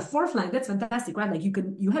 and as a fourth line, that's fantastic, right? Like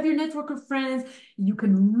you have your network of friends, you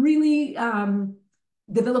can really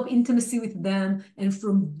develop intimacy with them. And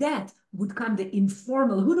from that would come the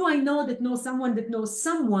informal. Who do I know that knows someone that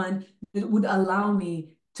would allow me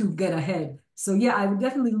to get ahead? So yeah, I would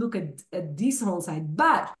definitely look at this whole side,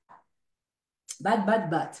 but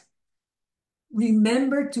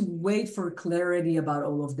remember to wait for clarity about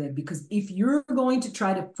all of that, because if you're going to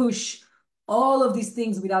try to push all of these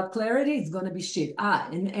things without clarity, it's going to be shit.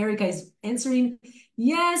 And Erica is answering,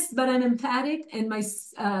 yes, but I'm empathic and my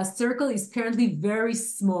circle is currently very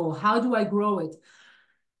small. How do I grow it?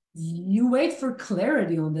 You wait for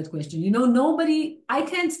clarity on that question. I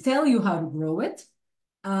can't tell you how to grow it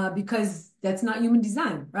because that's not human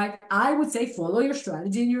design, right? I would say follow your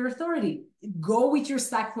strategy and your authority. Go with your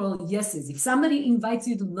sacral yeses. If somebody invites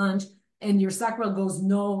you to lunch and your sacral goes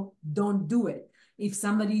no, don't do it. If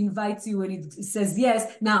somebody invites you and it says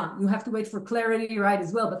yes, now you have to wait for clarity, right,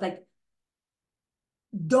 as well. But like,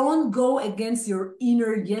 don't go against your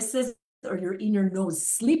inner yeses or your inner no's.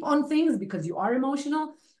 Sleep on things because you are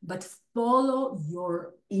emotional, but follow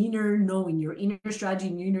your inner knowing, your inner strategy,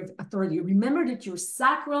 and your inner authority. Remember that your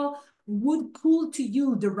sacral would pull to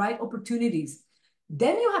you the right opportunities.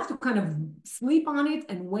 Then you have to kind of sleep on it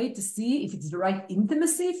and wait to see if it's the right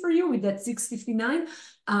intimacy for you with that 659.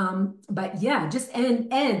 But yeah, just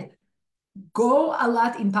and go a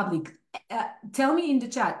lot in public. Tell me in the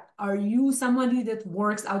chat, are you somebody that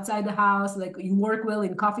works outside the house? Like you work well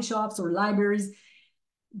in coffee shops or libraries?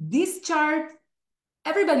 This chart,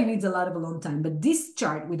 everybody needs a lot of alone time, but this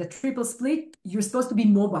chart with a triple split, you're supposed to be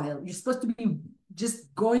mobile. You're supposed to be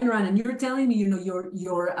just going around, and you're telling me,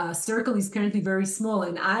 your circle is currently very small,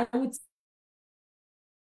 and I would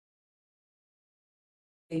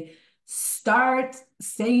say start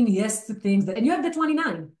saying yes to things and you have the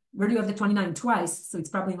 29. Where do you have the 29? Twice. So it's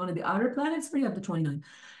probably one of the outer planets where you have the 29.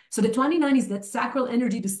 So the 29 is that sacral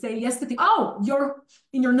energy to say yes to things. Oh, you're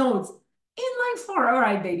in your nodes. In line 4. All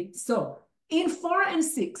right, baby. So in 4 and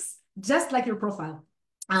 6, just like your profile.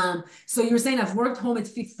 So you're saying I've worked home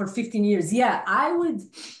for 15 years. Yeah, I would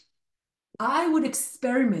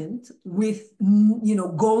experiment with,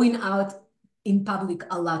 going out in public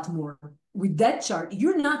a lot more. With that chart,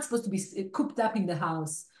 you're not supposed to be cooped up in the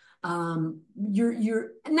house.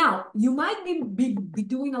 You're now you might be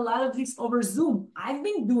doing a lot of this over Zoom. I've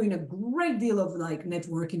been doing a great deal of like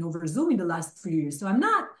networking over Zoom in the last few years. So I'm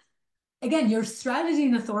not, again, your strategy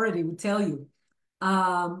and authority would tell you.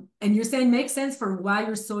 And you're saying makes sense for why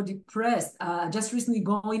you're so depressed. Just recently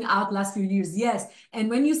going out last few years. Yes. And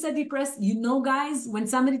when you said depressed, guys, when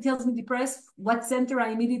somebody tells me depressed, what center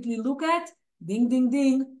I immediately look at? Ding, ding,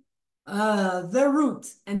 ding. The root.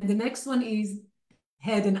 And the next one is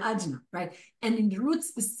head and ajna, right? And in the root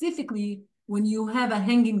specifically, when you have a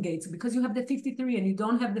hanging gate, so because you have the 53 and you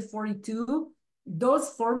don't have the 42, those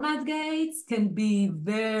format gates can be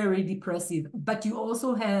very depressive, but you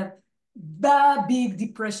also have the big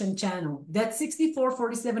depression channel. That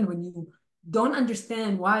 6447, when you don't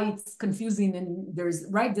understand why it's confusing, and there's,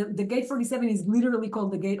 right, the gate 47 is literally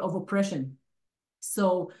called the gate of oppression.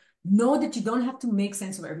 So know that you don't have to make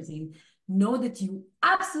sense of everything. Know that you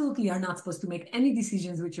absolutely are not supposed to make any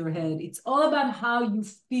decisions with your head. It's all about how you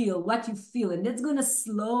feel, what you feel, and that's going to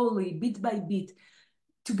slowly, bit by bit,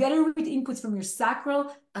 together with inputs from your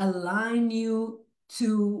sacral, align you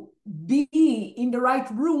to be in the right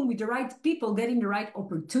room with the right people, getting the right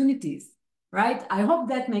opportunities, right? I hope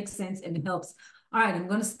that makes sense and helps. All right, I'm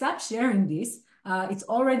going to stop sharing this. It's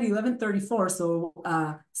already 11:34, so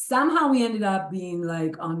somehow we ended up being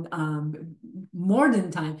like on more than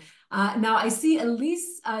time. Now I see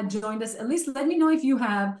Elise joined us. Elise, let me know if you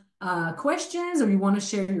have questions or you want to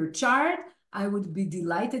share your chart. I would be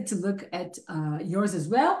delighted to look at yours as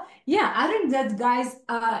well. Yeah, other than that, guys,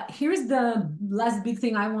 here's the last big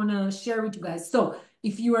thing I want to share with you guys. So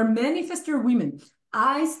if you are manifestor women,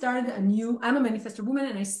 I'm a manifestor woman,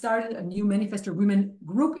 and I started a new manifestor women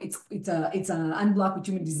group. It's a Unblock with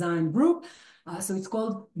Human Design group. So it's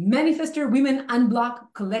called Manifestor Women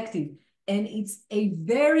Unblock Collective. And it's a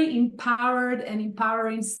very empowered and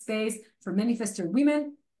empowering space for manifestor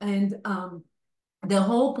women. And the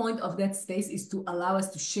whole point of that space is to allow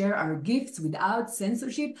us to share our gifts without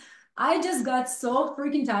censorship. I just got so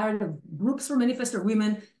freaking tired of groups for manifestor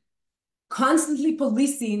women constantly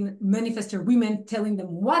policing manifestor women, telling them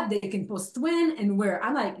what they can post when and where.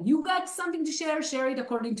 I'm like, you got something to share it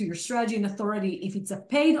according to your strategy and authority. If it's a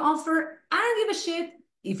paid offer, I don't give a shit.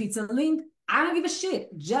 If it's a link, I don't give a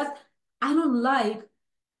shit. Just, I don't like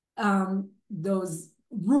those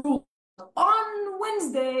rules. On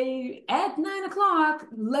Wednesday at 9 o'clock,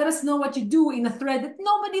 let us know what you do in a thread that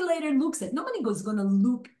nobody later looks at. Nobody goes going to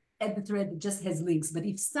look at the thread that just has links. But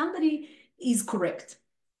if somebody is correct,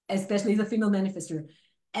 especially as a female manifestor,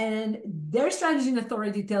 and their strategy and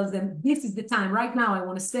authority tells them, this is the time, right now, I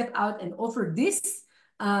want to step out and offer this,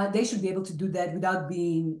 they should be able to do that without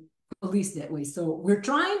being policed that way. So we're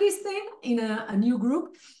trying this thing in a new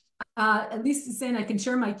group. At least is saying I can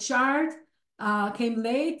share my chart. Came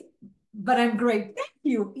late, but I'm great. Thank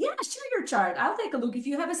you. Yeah, share your chart. I'll take a look. If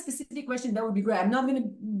you have a specific question, that would be great. I'm not going to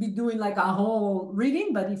be doing like a whole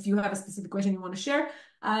reading, but if you have a specific question you want to share,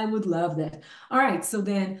 I would love that. All right. So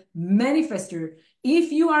then manifestor,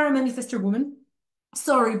 if you are a manifestor woman,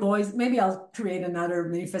 sorry, boys, maybe I'll create another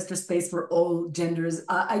manifestor space for all genders.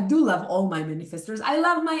 I do love all my manifestors. I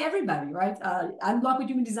love my everybody, right? Unblock with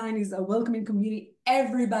Human Design is a welcoming community.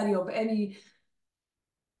 Everybody of any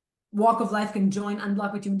walk of life can join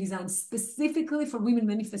Unblock with Human Design. Specifically for women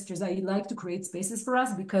manifestors, I like to create spaces for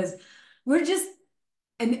us because we're just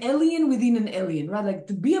an alien within an alien, right? Like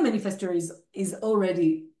to be a manifestor is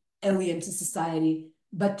already alien to society,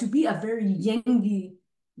 but to be a very yangy,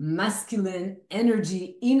 masculine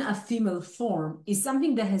energy in a female form is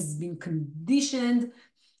something that has been conditioned,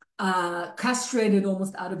 castrated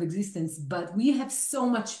almost out of existence, but we have so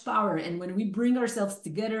much power. And when we bring ourselves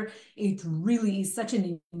together, it really is such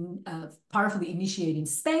an powerfully initiating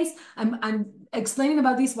space. I'm explaining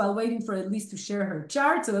about this while waiting for Elise to share her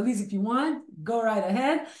chart. So Elise, if you want, go right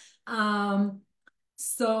ahead. Oh,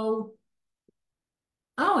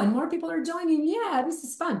 and more people are joining. Yeah, this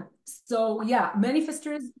is fun. So yeah,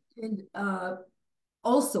 manifestors, and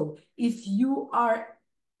also, if you are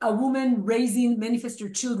a woman raising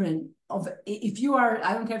manifestor children, if you are,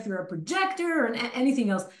 I don't care if you're a projector or anything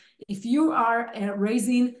else, if you are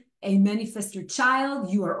raising a manifestor child,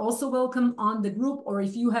 you are also welcome on the group. Or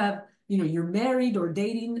if you have, you're married or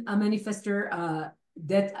dating a manifestor,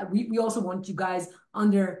 that we also want you guys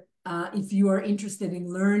under, if you are interested in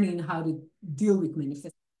learning how to deal with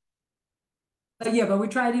manifestors. But yeah, but we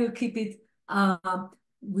try to keep it,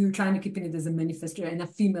 we're trying to keep it as a manifestor and a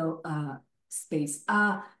female space.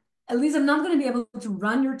 Elise, I'm not going to be able to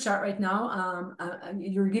run your chart right now.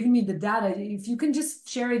 You're giving me the data. If you can just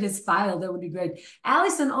share it as file, that would be great.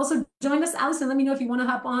 Allison also joined us. Allison, let me know if you want to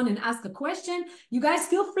hop on and ask a question. You guys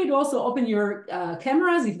feel free to also open your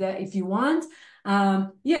cameras if you want.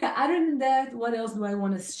 Yeah, other than that, what else do I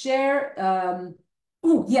want to share?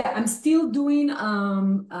 Oh, yeah, I'm still doing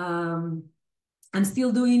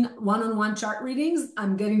one-on-one chart readings.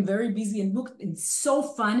 I'm getting very busy and booked. It's so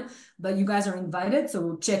fun, but you guys are invited.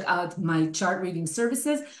 So check out my chart reading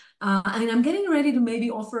services. And I'm getting ready to maybe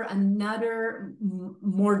offer another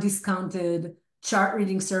more discounted chart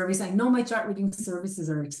reading service. I know my chart reading services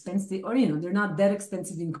are expensive, or they're not that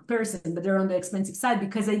expensive in comparison, but they're on the expensive side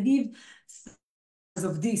because I give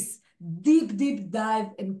of this deep dive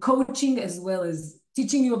and coaching as well as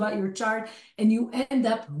teaching you about your chart, and you end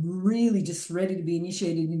up really just ready to be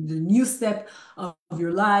initiated in the new step of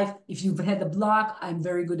your life. If you've had a block, I'm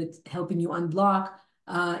very good at helping you unblock.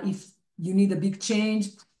 If you need a big change,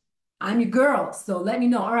 I'm your girl. So let me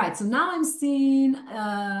know. All right. So now I'm seeing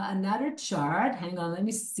another chart. Hang on. Let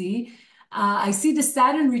me see. I see the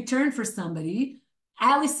Saturn return for somebody.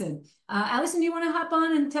 Allison. Allison, do you want to hop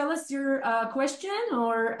on and tell us your question?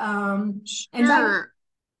 And Sure.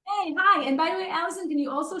 hey, hi. And by the way, Allison, can you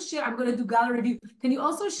also share? I'm going to do gallery review. Can you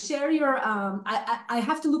also share your? I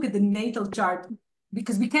have to look at the natal chart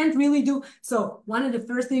because we can't really do. So one of the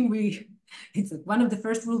first thing we it's one of the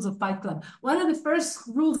first rules of Fight Club. One of the first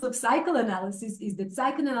rules of psychoanalysis is that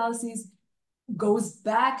psychoanalysis goes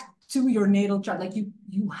back to your natal chart. Like you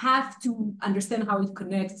have to understand how it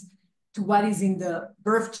connects to what is in the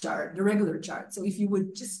birth chart, the regular chart. So if you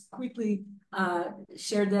would just quickly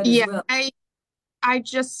share that as Yeah, well. I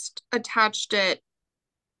just attached it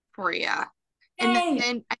for you. And Hey,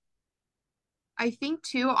 then I think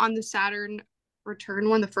too on the Saturn return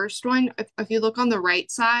one, the first one, if you look on the right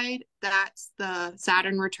side, that's the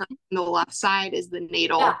Saturn return, and the left side is the yeah.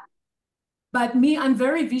 natal. But me, I'm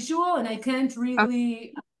very visual and I can't Okay.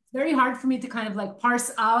 really, it's very hard for me to kind of like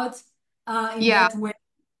parse out in Yeah, that way.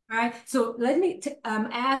 All right. So let me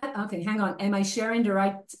add, okay, hang on. Am I sharing the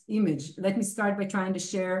right image? Let me start by trying to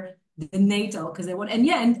share the natal because I want, and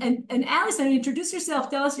yeah, and Allison, introduce yourself.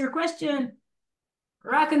 Tell us your question.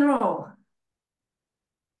 Rock and roll.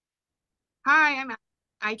 hi,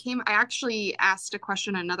 I actually asked a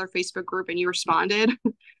question in another Facebook group and you responded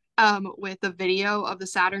with a video of the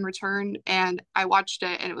Saturn return, and I watched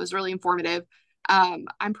it and it was really informative.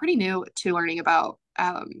 I'm pretty new to learning about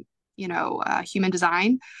human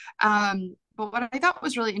design. But what I thought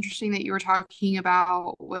was really interesting that you were talking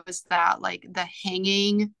about was that like the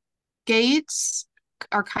hanging gates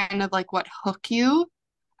are kind of like what hook you.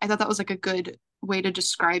 I thought that was like a good way to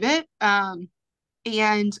describe it.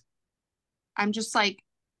 And I'm just like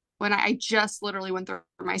when I just literally went through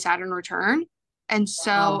my Saturn return. And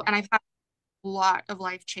I've had a lot of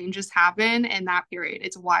life changes happen in that period.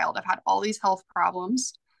 It's wild. I've had all these health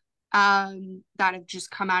problems that have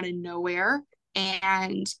just come out of nowhere.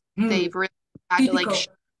 And Hmm. they've really had to like,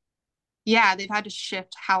 Typical. yeah, they've had to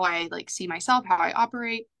shift how I like see myself, how I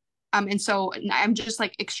operate. And so I'm just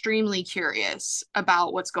like extremely curious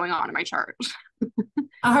about what's going on in my chart.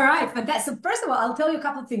 All right, fantastic. So first of all, I'll tell you a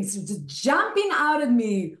couple of things. So just jumping out at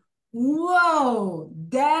me. Whoa,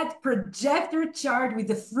 that projector chart with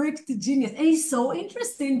the freak to genius. And it's so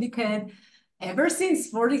interesting because ever since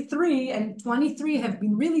 43 and 23 have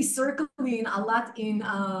been really circling a lot in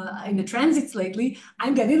the transits lately,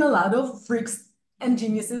 I'm getting a lot of freaks and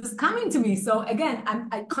geniuses coming to me. So again,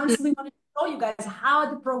 I constantly want to show you guys how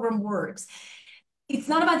the program works. It's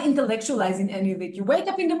not about intellectualizing any of it. You wake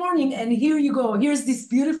up in the morning and here you go. Here's this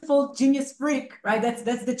beautiful genius freak, right?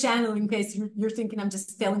 That's the channel in case you're thinking I'm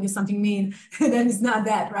just telling you something mean. Then it's not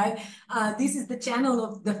that, right? This is the channel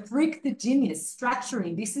of the freak, the genius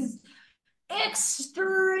structuring. This is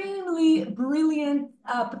extremely brilliant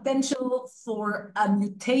potential for a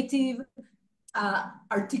mutative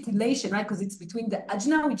articulation, right? Because it's between the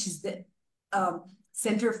ajna, which is the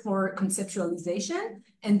center for conceptualization,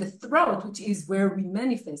 and the throat, which is where we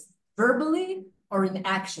manifest verbally or in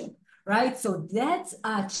action, right? So that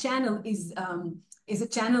channel is a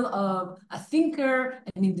channel of a thinker,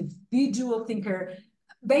 an individual thinker.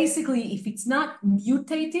 Basically, if it's not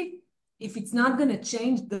mutative, if it's not going to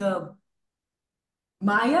change the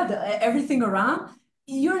Maya, everything around,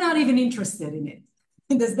 you're not even interested in it.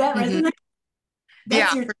 Does that Mhm. resonate?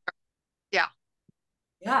 That's Yeah, your yeah.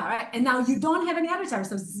 Yeah, right. And now you don't have any advertisers,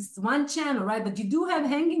 so it's just one channel, right? But you do have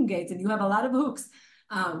hanging gates and you have a lot of hooks,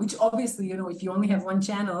 which obviously, if you only have one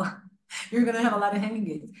channel, you're going to have a lot of hanging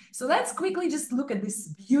gates. So let's quickly just look at this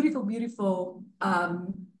beautiful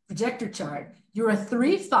projector chart. You're a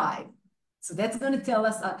 3-5. So that's going to tell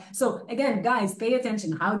us. So again, guys, pay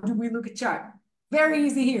attention. How do we look at chart? Very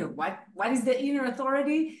easy here. What is the inner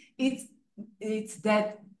authority? It's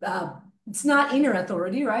that it's not inner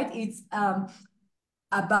authority, right? It's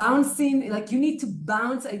a bouncing, like you need to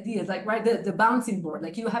bounce ideas, like right, the bouncing board,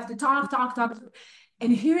 like you have to talk.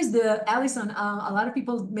 And here's the Allison, a lot of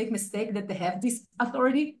people make mistake that they have this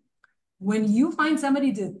authority. When you find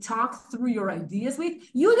somebody to talk through your ideas with,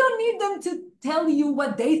 you don't need them to tell you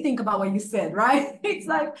what they think about what you said, right? It's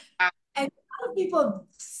like, and a lot of people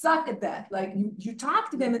suck at that. Like you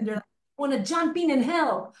talk to them and they're like, want to jump in and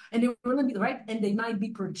help. And they want to be right. And they might be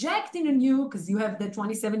projecting on you because you have the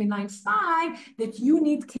 27 in line 5 that you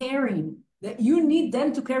need caring, that you need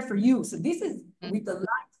them to care for you. So this is with the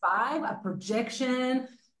line 5, a projection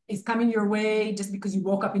is coming your way just because you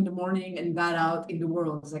woke up in the morning and got out in the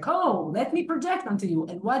world. It's like, oh, let me project onto you.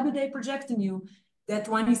 And what do they project on you? That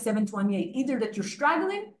 27, 28, either that you're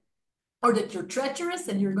struggling or that you're treacherous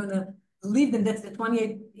and you're going to leave them. That's the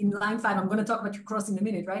 28 in line 5. I'm going to talk about your cross in a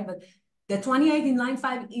minute, right? But the 28 in line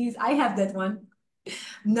 5 is, I have that one,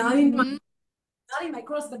 not in my, not in my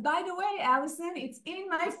cross. But by the way, Allison, it's in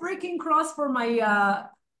my freaking cross for my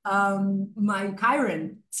my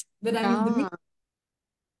Chiron that I'm in the middle.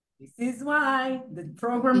 This is why the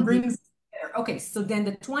program brings there. Okay, so then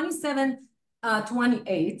the 27,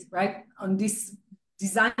 28, right, on this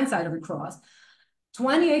design side of the cross,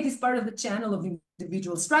 28 is part of the channel of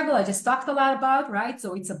individual struggle I just talked a lot about, right?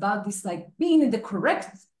 So it's about this like being in the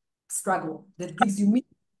correct struggle that gives you meaning.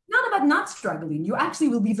 Not about not struggling. You actually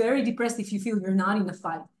will be very depressed if you feel you're not in a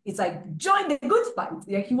fight. It's like join the good fight.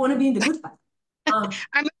 Like you want to be in the good fight.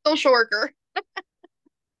 I'm a social worker.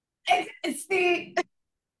 It's the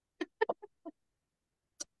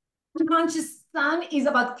unconscious sun is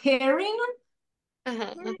about caring.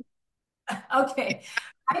 Okay.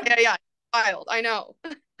 Yeah. Wild. I know.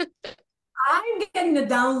 I'm getting a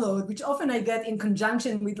download, which often I get in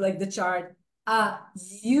conjunction with like the chart.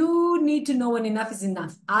 You need to know when enough is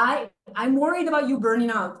enough. I'm worried about you burning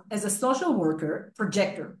out as a social worker,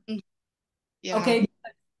 projector. Yeah. Okay.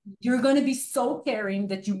 You're going to be so caring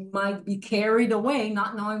that you might be carried away,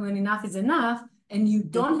 not knowing when enough is enough, and you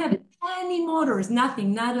don't have any motors,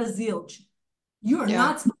 nothing, not a zilch. You are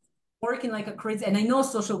not working like a crazy. And I know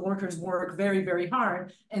social workers work very, very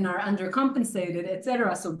hard and are undercompensated,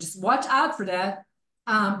 etc. So just watch out for that.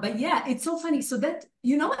 But yeah, it's so funny. So that,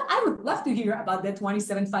 you know what? I would love to hear about that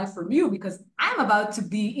 27.5 from you because I'm about to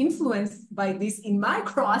be influenced by this in my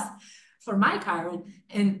cross for my Chiron.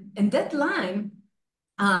 And that line,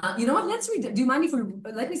 you know what? Let's read. Do you mind if we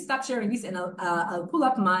let me stop sharing this and I'll pull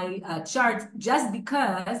up my chart just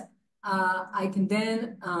because I can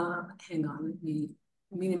then hang on. Let me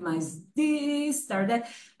minimize this, start that.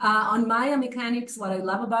 On Maya Mechanics, what I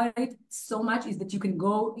love about it so much is that you can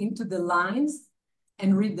go into the lines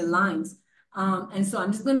and read the lines. And so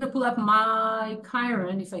I'm just going to pull up my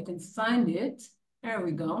Chiron if I can find it. There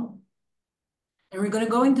we go. And we're going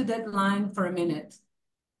to go into that line for a minute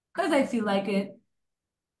because I feel like it.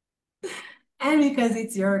 And because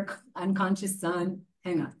it's your unconscious sun.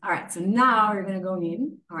 Hang on. All right. So now we're going to go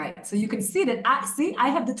in. All right. So you can see that I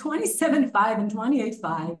have the 27.5 and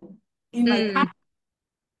 28.5 in my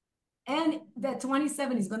and that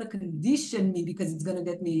 27 is going to condition me because it's going to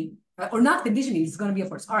get me, or not condition me, it's going to be a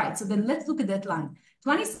force. All right. So then let's look at that line.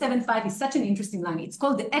 27.5 is such an interesting line. It's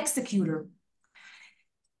called the executor.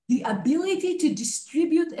 The ability to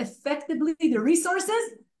distribute effectively the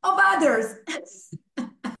resources of others.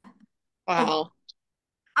 Wow.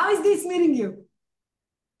 How is this meeting you?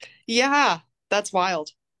 Yeah, that's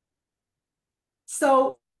wild.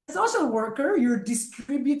 So, social worker, you're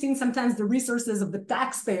distributing sometimes the resources of the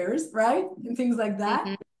taxpayers, right? And things like that.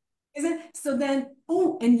 Is it? So then,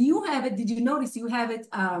 oh, and you have it. Did you notice you have it?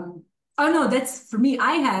 Oh no, that's for me.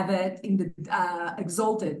 I have it in the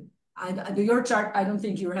exalted. Your chart, I don't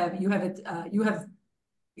think you have it. You have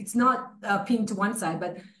it's not pinned to one side,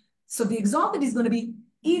 but so the exalted is going to be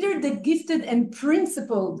either the gifted and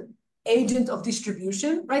principled agent of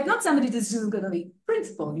distribution, right? Not somebody that's just going to be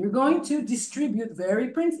principled. You're going to distribute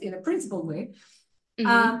in a principled way,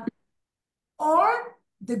 or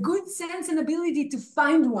the good sense and ability to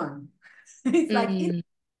find one. It's like either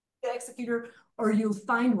the executor or you'll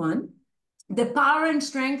find one. The power and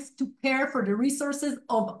strength to care for the resources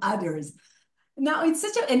of others. Now it's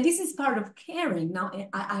such a, and this is part of caring. Now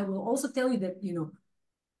I will also tell you that, you know,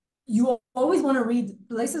 you always want to read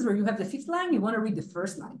places where you have the fifth line, you want to read the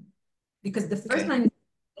first line because the first line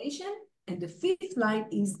is the and the fifth line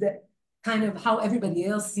is the kind of how everybody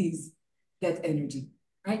else sees that energy,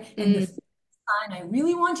 right? And the fifth line, I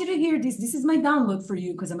really want you to hear this. This is my download for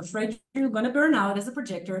you because I'm afraid you're going to burn out as a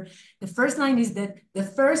projector. The first line is that the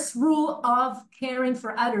first rule of caring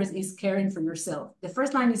for others is caring for yourself. The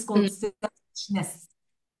first line is called selfishness.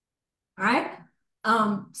 All right.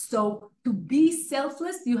 So to be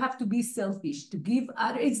selfless, you have to be selfish. To give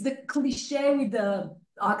other, it's the cliche with the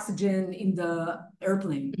oxygen in the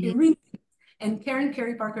airplane. It really, and Karen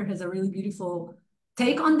Carey Parker has a really beautiful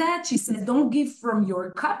take on that. She says, "Don't give from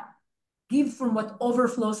your cup, give from what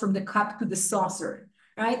overflows from the cup to the saucer."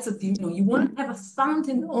 Right. So you know you want to have a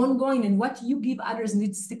fountain ongoing, and what you give others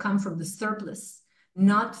needs to come from the surplus,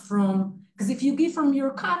 not from because if you give from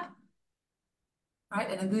your cup, right?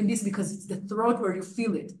 And I'm doing this because it's the throat where you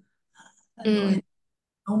feel it. Mm,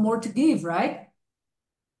 No more to give, right?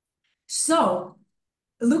 So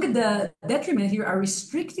look at the detriment here, a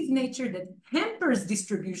restrictive nature that hampers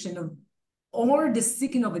distribution of or the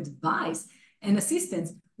seeking of advice and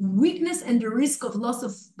assistance, weakness and the risk of loss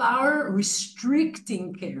of power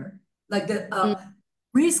restricting care. Like the mm,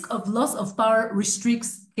 risk of loss of power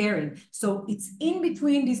restricts caring. So it's in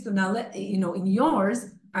between these two. Now, in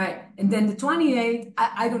yours, all right, and then the 28,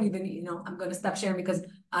 I don't even, I'm going to stop sharing because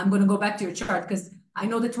I'm going to go back to your chart because I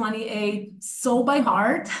know the 28 so by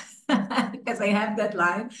heart because I have that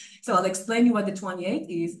line. So I'll explain you what the 28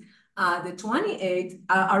 is. The 28,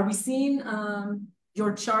 are we seeing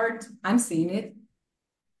your chart? I'm seeing it.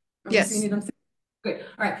 Are we seeing yes. it on? Good.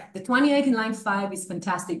 All right. The 28 in line 5 is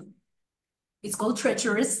fantastic. It's called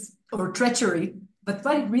treacherous or treachery, but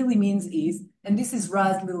what it really means is, and this is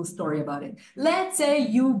Ra's little story about it. Let's say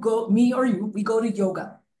you go, me or you, we go to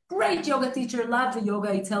yoga. Great yoga teacher, love the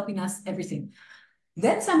yoga, it's helping us, everything.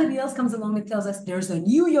 Then somebody else comes along and tells us there's a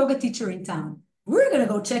new yoga teacher in town. We're gonna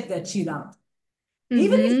go check that shit out.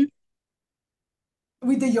 Even if Mm-hmm.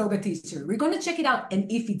 with the yoga teacher, we're gonna check it out.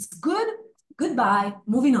 And if it's good, goodbye,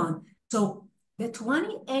 moving on. So the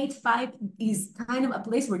 28-5 is kind of a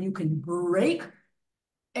place where you can break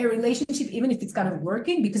a relationship, even if it's kind of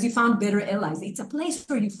working, because you found better allies. It's a place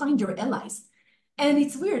where you find your allies. And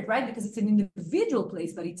it's weird, right? Because it's an individual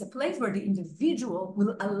place, but it's a place where the individual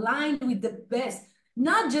will align with the best,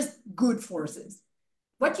 not just good forces.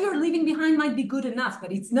 What you're leaving behind might be good enough,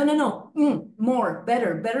 but it's no. More,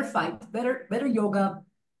 better fight, better yoga,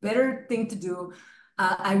 better thing to do.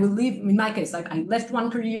 I will leave, in my case, like I left one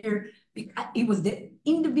career. It was the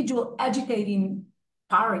individual agitating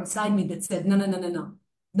power inside me that said, no,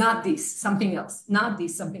 not this, something else, not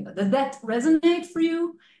this, something else. Does that resonate for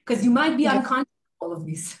you? Because you might be Yeah. unconscious of all of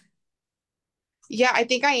this. Yeah, I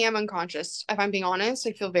think I am unconscious. If I'm being honest,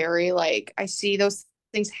 I feel very like I see those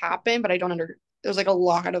things happen, but I don't there's like a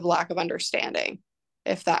lot of lack of understanding,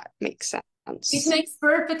 if that makes It sense. makes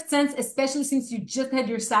perfect sense, especially since you just had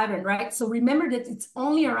your Saturn, right? So remember that it's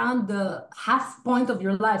only around the half point of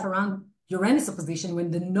your life, around Uranus opposition, when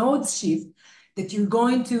the nodes shift, that you're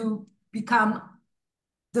going to become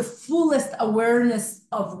the fullest awareness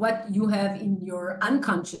of what you have in your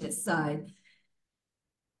unconscious side.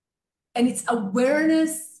 And it's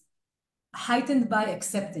awareness heightened by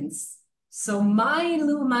acceptance. So my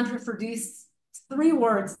little mantra for these 3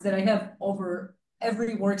 words that I have over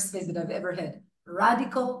every workspace that I've ever had: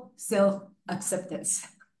 radical self-acceptance.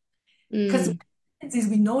 Because Mm, is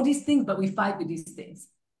we know these things, but we fight with these things.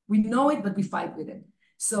 We know it, but we fight with it.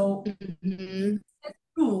 So hmm that's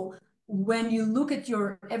cool. When you look at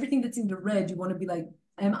your everything that's in the red, you want to be like,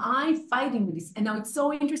 am I fighting with this? And now it's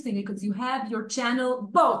so interesting because you have your channel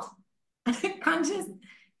both conscious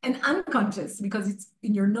and unconscious because it's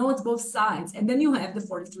in your nodes both sides. And then you have the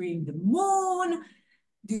 43 in the moon,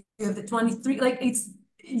 you have the 23, like it's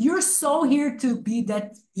you're so here to be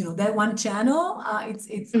that, that one channel. It's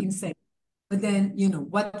insane. But then,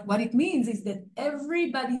 what it means is that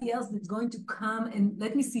everybody else that's going to come and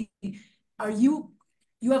let me see, are you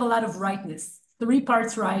have a lot of rightness, 3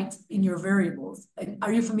 parts right in your variables.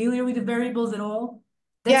 Are you familiar with the variables at all?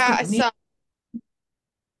 That's good Yeah, to me. so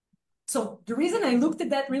So the reason I looked at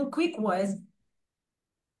that real quick was,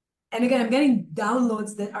 and again, I'm getting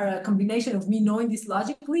downloads that are a combination of me knowing this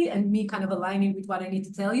logically and me kind of aligning with what I need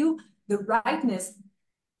to tell you. The rightness,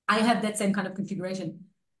 I have that same kind of configuration,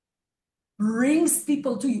 brings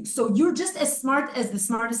people to you. So you're just as smart as the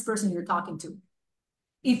smartest person you're talking to.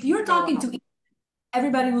 If you're oh talking wow. to,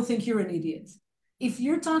 everybody will think you're an idiot. If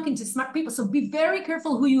you're talking to smart people, so be very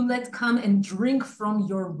careful who you let come and drink from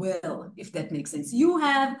your well, if that makes sense. You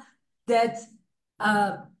have that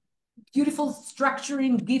uh, beautiful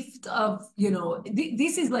structuring gift of,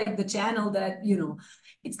 this is like the channel that,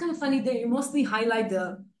 it's kind of funny that you mostly highlight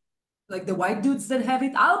the white dudes that have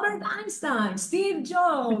it. Albert Einstein, Steve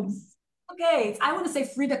Jobs. Okay, I want to say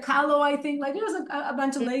Frida Kahlo, I think. Like there's a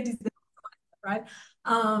bunch of ladies, right?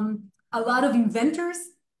 A lot of inventors,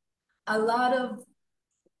 a lot of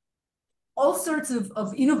all sorts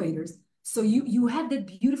of innovators. So you have that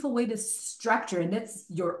beautiful way to structure, and that's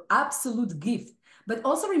your absolute gift. But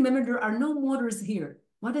also remember, there are no motors here.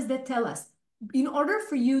 What does that tell us? In order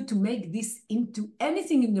for you to make this into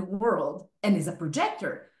anything in the world, and as a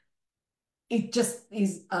projector, it just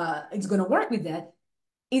is it's going to work with that,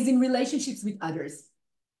 is in relationships with others.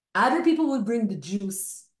 Other people will bring the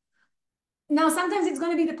juice. Now, sometimes it's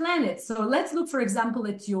going to be the planet. So let's look, for example,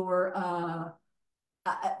 at your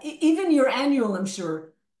even your annual, I'm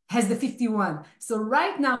sure, has the 51. So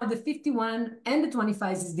right now, the 51 and the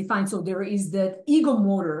 25 is defined. So there is that ego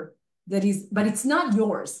motor that is, but it's not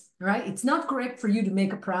yours, right? It's not correct for you to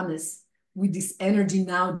make a promise with this energy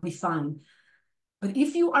now defined. But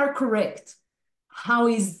if you are correct, how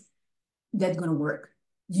is that going to work?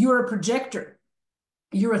 You're a projector.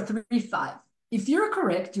 You're a 3-5. If you're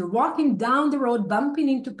correct, you're walking down the road, bumping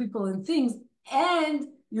into people and things, and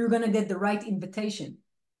you're going to get the right invitation.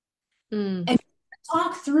 Mm. And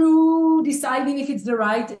talk through deciding if it's the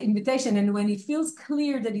right invitation. And when it feels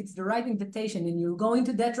clear that it's the right invitation and you're going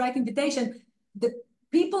to that right invitation, the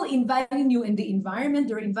people inviting you in the environment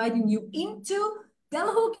they're inviting you into,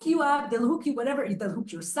 they'll hook you up, they'll hook you whatever, they'll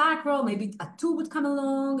hook your sacral, maybe a 2 would come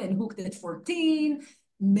along and hook that 14,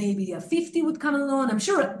 maybe a 50 would come along. I'm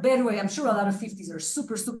sure, by the way, I'm sure a lot of 50s are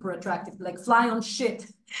super, super attractive, like fly on shit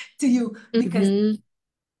to you because Mm-hmm.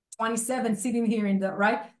 27 sitting here in the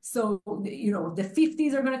right. So, the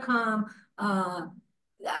 50s are going to come.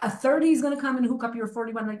 A 30 is going to come and hook up your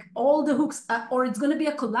 41, like all the hooks, or it's going to be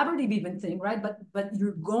a collaborative even thing, right? But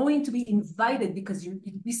you're going to be invited because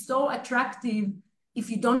you'd be so attractive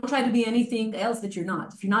if you don't try to be anything else that you're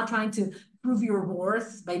not. If you're not trying to prove your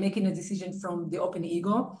worth by making a decision from the open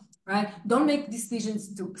ego, right? Don't make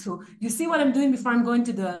decisions so you see what I'm doing before I'm going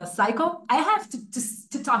to the cycle? I have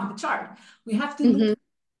to talk the chart. We have to Mm-hmm. look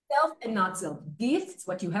self and not self. Gifts,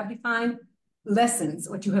 what you have defined, lessons,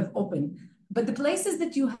 what you have open. But the places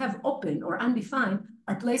that you have open or undefined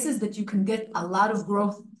are places that you can get a lot of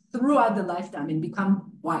growth throughout the lifetime and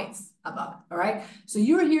become wise about it. All right. So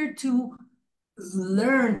you're here to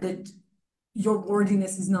learn that your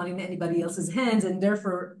worthiness is not in anybody else's hands, and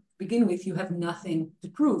therefore, begin with, you have nothing to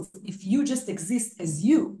prove. If you just exist as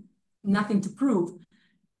you, nothing to prove,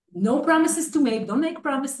 no promises to make. Don't make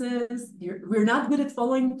promises. We're not good at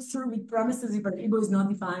following through with promises if our ego is not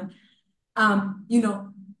defined. You know,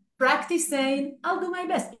 practice saying, I'll do my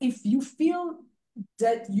best. If you feel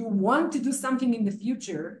that you want to do something in the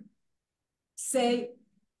future, say,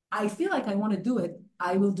 I feel like I want to do it.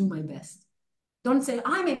 I will do my best. Don't say,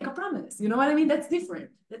 I make a promise. You know what I mean? That's different.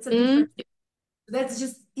 That's a Mm-hmm. different, that's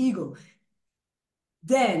just ego.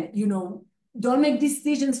 Then, don't make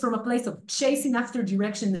decisions from a place of chasing after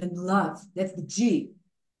direction and love. That's the G.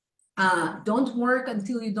 Don't work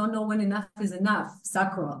until you don't know when enough is enough.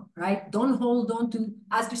 Sacral, right? Don't hold on to,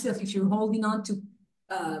 ask yourself if you're holding on to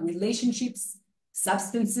relationships,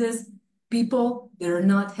 substances, people that are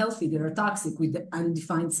not healthy, that are toxic with the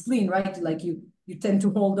undefined spleen, right? Like you tend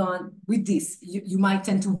to hold on with this. You might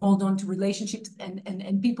tend to hold on to relationships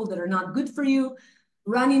and people that are not good for you,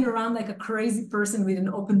 running around like a crazy person with an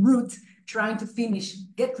open route, trying to finish,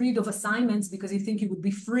 get rid of assignments because you think you would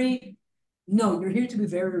be free. No, you're here to be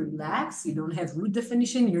very relaxed. You don't have root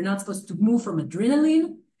definition. You're not supposed to move from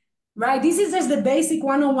adrenaline, right? This is just the basic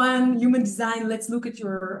 101 human design. Let's look at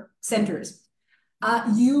your centers.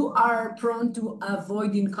 You are prone to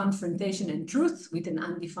avoiding confrontation and truth with an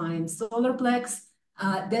undefined solar plex.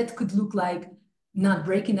 That could look like not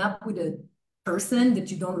breaking up with a person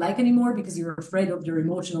that you don't like anymore because you're afraid of your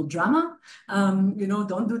emotional drama.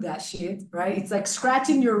 Don't do that shit, right? It's like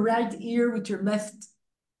scratching your right ear with your left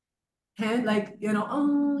hand, like,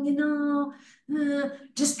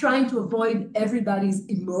 just trying to avoid everybody's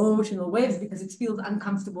emotional waves because it feels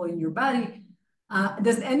uncomfortable in your body.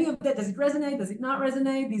 Does any of that, does it resonate? Does it not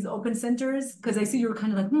resonate? These open centers? Because I see you're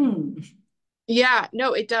kind of like. Yeah,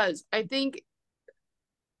 no, it does. I think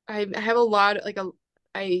I have a lot like a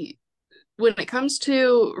I when it comes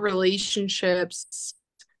to relationships,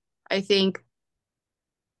 I think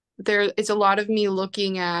there it's a lot of me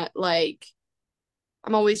looking at like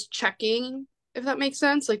I'm always checking if that makes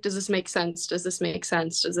sense. Like, does this make sense? Does this make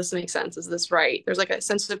sense? Does this make sense? Is this right? There's like a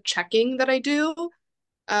sense of checking that I do.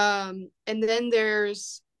 And then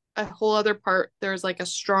there's a whole other part. There's like a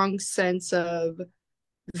strong sense of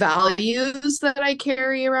values that I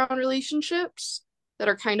carry around relationships that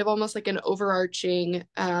are kind of almost like an overarching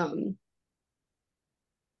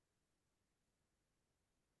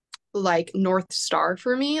like North Star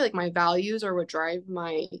for me. Like my values are what drive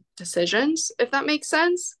my decisions, if that makes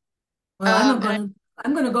sense. Well, I'm not And I, gonna.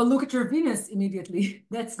 I'm gonna go look at your Venus immediately.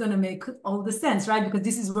 That's gonna make all the sense, right? Because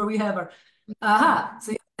this is where we have our aha.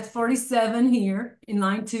 So you have 47 here in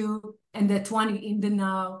line 2, and the 20 in the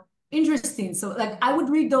now. Interesting. So like I would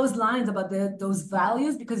read those lines about those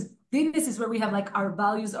values because Venus is where we have like our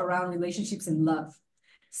values around relationships and love.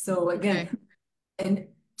 So okay. again, and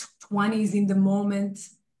 20 is in the moment,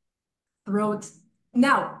 throat.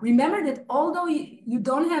 Now, remember that although you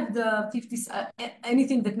don't have the 50,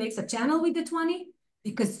 anything that makes a channel with the 20,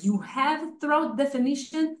 because you have throat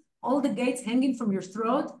definition, all the gates hanging from your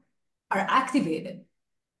throat are activated.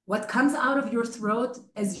 what comes out of your throat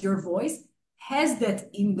as your voice has that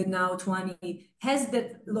in the now 20, has that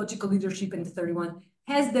logical leadership in the 31,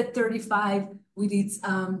 has that 35 with its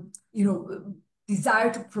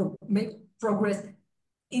desire to make progress.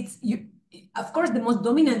 It's you. Of course, the most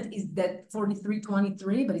dominant is that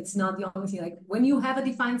 43-23, but it's not the only thing. Like when you have a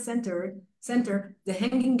defined center, the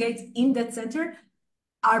hanging gates in that center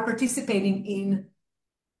are participating in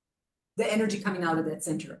the energy coming out of that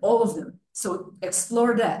center, all of them. So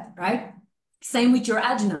explore that, right? Same with your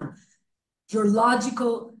agena, your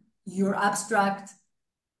logical, your abstract,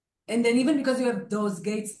 and then even because you have those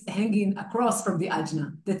gates hanging across from the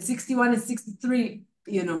agena, that 61 and 63,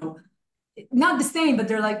 not the same, but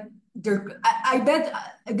I bet,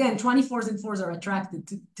 again, 24s and 4s are attracted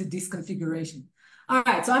to this configuration. All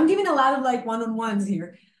right, so I'm giving a lot of like one-on-ones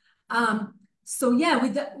here. So yeah,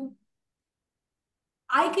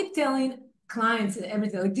 I keep telling clients and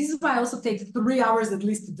everything, like this is why I also take 3 hours at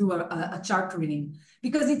least to do a chart reading,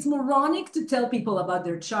 because it's moronic to tell people about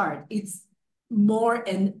their chart. It's more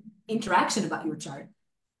an interaction about your chart.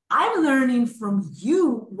 I'm learning from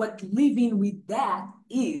you what living with that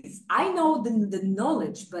is. I know the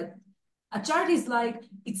knowledge, but a chart is like,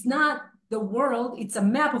 it's not the world, it's a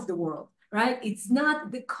map of the world, right? It's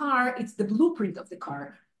not the car, it's the blueprint of the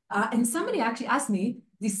car. And somebody actually asked me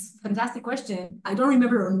this fantastic question. I don't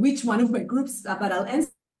remember on which one of my groups, but I'll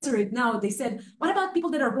answer it now. They said, what about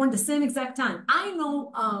people that are born the same exact time? I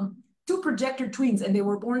know 2 projector twins, and they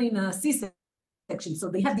were born in a C-section. So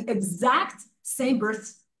they have the exact same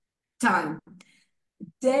birth time.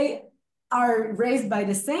 They are raised by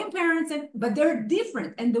the same parents, but they're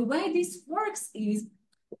different. And the way this works is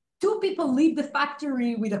 2 people leave the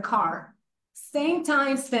factory with a car, same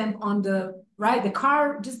time stamp on the right, the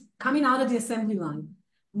car just coming out of the assembly line.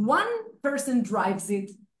 One person drives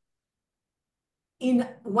it in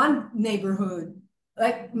one neighborhood.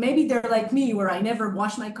 Like maybe they're like me, where I never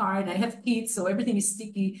wash my car and I have kids, so everything is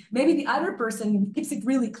sticky. Maybe the other person keeps it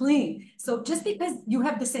really clean. So just because you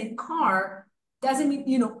have the same car doesn't mean,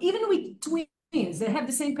 even with twins that have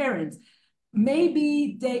the same parents,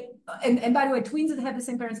 maybe and by the way, twins that have the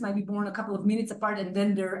same parents might be born a couple of minutes apart, and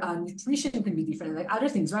then their nutrition can be different, like other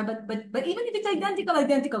things, right? But even if it's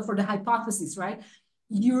identical for the hypothesis, right?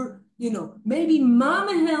 Maybe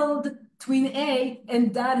mom held twin A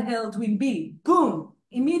and dad held twin B. Boom,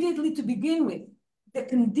 immediately to begin with. The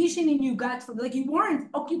conditioning you got from, like, you weren't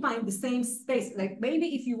occupying the same space. Like maybe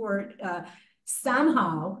if you were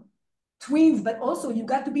somehow twins, but also you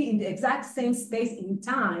got to be in the exact same space in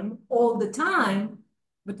time all the time,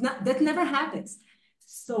 but that never happens.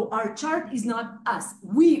 So our chart is not us,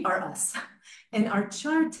 we are us. And our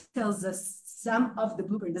chart tells us some of the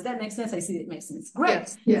blueprint. Does that make sense? I see it makes sense. Great.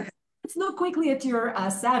 Yes. Yes. Let's look quickly at your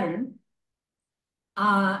Saturn.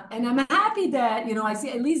 And I'm happy that, I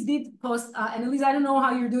see Elise did post, and Elise, I don't know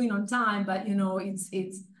how you're doing on time, but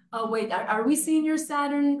oh wait, are we seeing your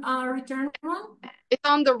Saturn return one? It's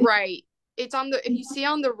on the right. If you see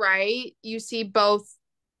on the right, you see both.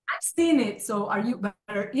 I've seen it. So are you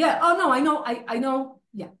better? Yeah. Oh no, I know.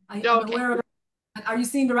 Yeah. I'm aware of it. Are you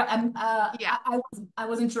seeing the right? Yeah. I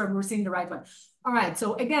wasn't sure if we were seeing the right one. All right.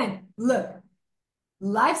 So again, look,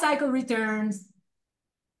 life cycle returns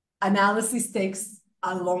analysis takes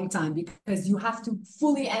a long time, because you have to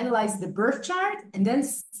fully analyze the birth chart and then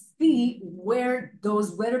see where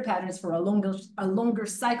those weather patterns for a longer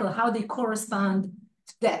cycle, how they correspond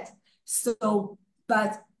to that. So,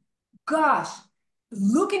 but gosh,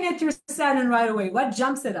 looking at your Saturn right away, what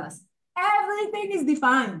jumps at us? Everything is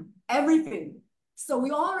defined, everything. So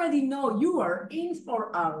we already know you are in for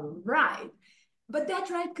a ride. But that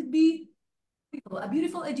ride could be a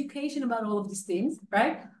beautiful education about all of these things,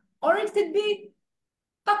 right? Or it could be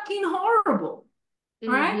fucking horrible,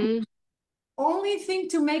 right? Mm-hmm. Only thing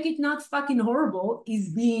to make it not fucking horrible is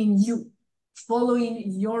being you, following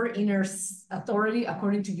your inner authority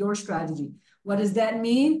according to your strategy. What does that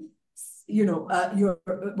mean? You're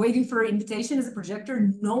waiting for an invitation as a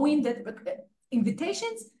projector, knowing that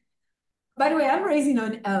invitations, by the way, I'm raising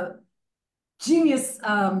a genius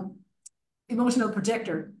emotional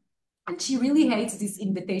projector, and she really hates this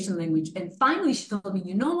invitation language. And finally, she told me,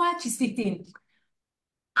 you know what? She's 15.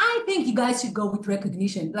 I think you guys should go with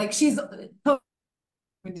recognition. Like she's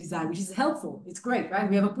design, which is helpful. It's great, right?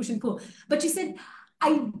 We have a push and pull. But she said,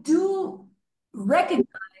 I do recognize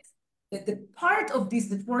that the part of this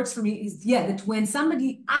that works for me is, that when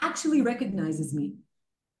somebody actually recognizes me,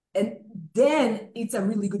 and then it's a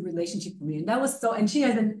really good relationship for me. And that was so, and she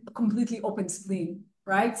has a completely open spleen,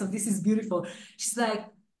 right? So this is beautiful. She's like,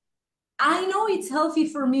 I know it's healthy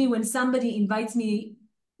for me when somebody invites me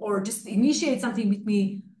or just initiates something with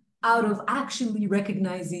me out of actually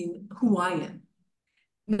recognizing who I am.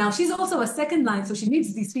 Now, she's also a second line, so she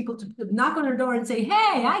needs these people to knock on her door and say,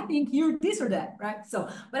 hey, I think you're this or that, right? So,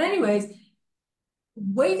 but anyways,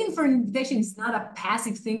 waiting for an invitation is not a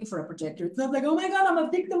passive thing for a projector. It's not like, oh my God, I'm a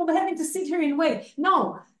victim of having to sit here and wait.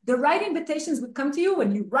 No, the right invitations would come to you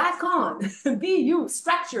when you rack on, be you,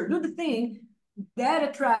 structure, do the thing. That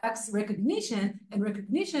attracts recognition, and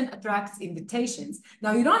recognition attracts invitations.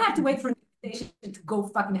 Now, you don't have to wait for an invitation to go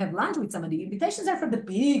fucking have lunch with somebody. Invitations are for the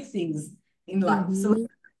big things in life. So,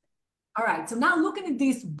 all right. So now looking at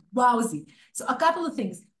this, wowsy. So a couple of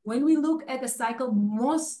things. When we look at a cycle,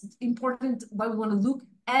 most important, what we want to look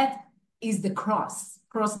at is the cross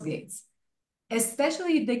gates,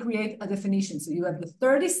 especially if they create a definition. So you have the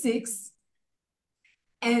 36.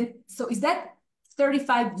 And so is that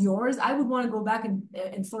 35 yours? I would want to go back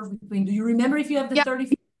and sort of between. Do you remember if you have the Yeah,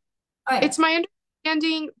 35? All right. it's my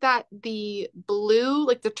understanding that the blue,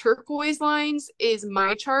 like the turquoise lines, is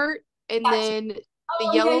my chart, and Gotcha. then the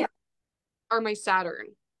Oh, yeah, yellow yeah. are my Saturn.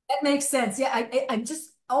 That makes sense. Yeah, I'm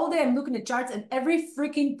just all day I'm looking at charts, and every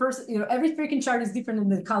freaking person, every freaking chart is different in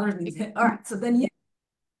the colors. All right, so then yeah.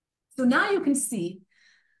 So now you can see,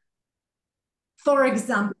 for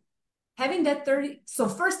example, having that 30. So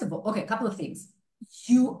first of all, okay, a couple of things.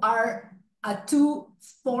 You are a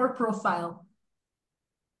 2-4 profile.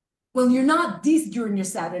 Well, you're not this during your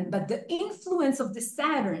Saturn, but the influence of the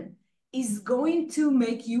Saturn is going to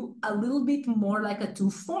make you a little bit more like a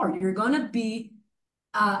 2-4. You're gonna be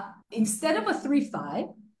instead of a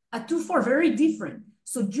 3-5, a 2-4, very different.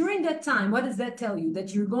 So during that time, what does that tell you?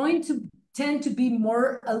 That you're going to tend to be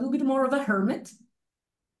a little bit more of a hermit,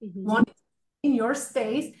 wanting in your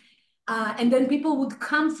space. And then people would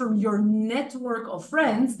come from your network of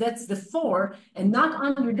friends, that's the 4, and knock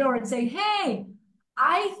on your door and say, hey,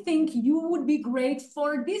 I think you would be great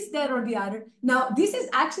for this, that, or the other. Now, this is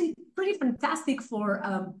actually pretty fantastic for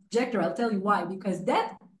projector. I'll tell you why, because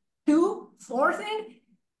that 2-4 thing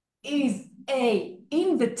is a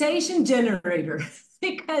invitation generator.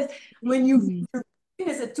 Because when you're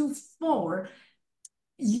as a 2-4,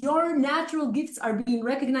 your natural gifts are being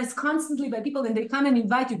recognized constantly by people, and they come and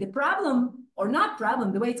invite you. The problem, or not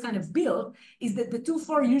problem, the way it's kind of built, is that the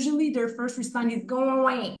 2-4, usually their first response is, go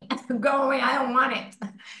away, go away, I don't want it.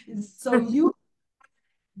 So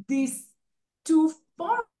this 2-4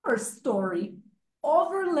 story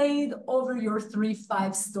overlaid over your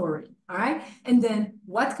 3-5 story, all right? And then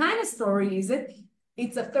what kind of story is it?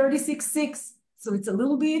 It's a 36-6, so it's a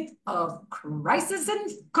little bit of crisis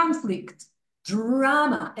and conflict,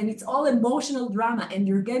 drama, and it's all emotional drama, and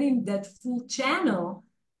you're getting that full channel.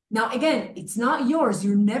 Now, again, it's not yours.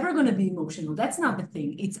 You're never going to be emotional. That's not the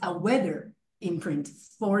thing. It's a weather imprint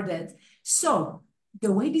for that. So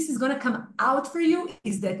the way this is going to come out for you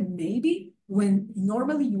is that maybe when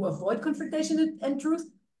normally you avoid confrontation and truth,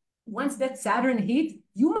 once that Saturn hit,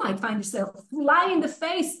 you might find yourself fly in the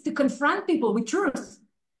face to confront people with truth.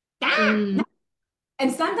 And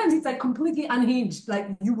sometimes it's like completely unhinged. Like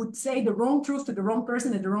you would say the wrong truth to the wrong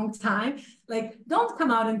person at the wrong time. Like, don't come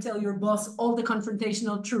out and tell your boss all the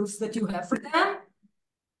confrontational truths that you have for them.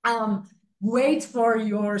 Wait for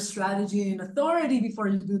your strategy and authority before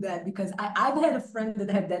you do that, because I've had a friend that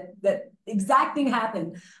had that exact thing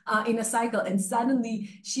happen in a cycle, and suddenly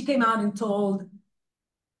she came out and told,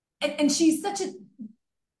 and she's such a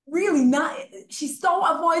really not, she so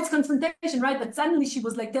avoids confrontation, right? But suddenly she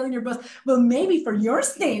was like telling her boss, well, maybe for your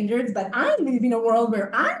standards, but I live in a world where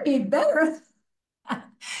I need better.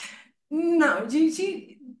 No,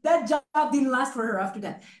 she that job didn't last for her after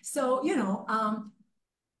that. So,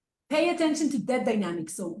 pay attention to that dynamic.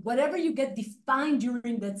 So whatever you get defined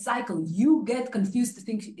during that cycle, you get confused to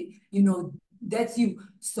think, that's you.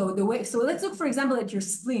 So let's look, for example, at your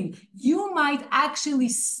spleen. You might actually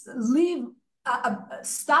stop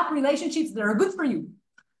relationships that are good for you,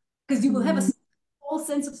 because you will have a whole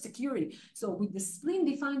sense of security. So with the spleen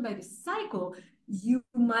defined by the cycle, you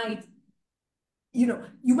might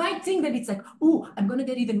think that it's like, oh, I'm going to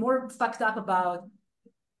get even more fucked up about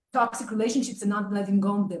toxic relationships and not letting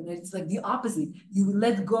go of them. It's like the opposite. You will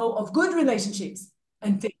let go of good relationships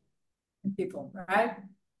and people, right?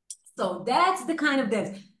 So that's the kind of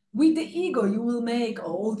depth. With the ego, you will make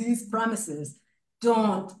all these promises.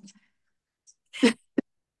 Don't.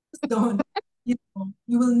 You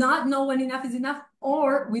will not know when enough is enough.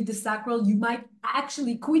 Or with the sacral, you might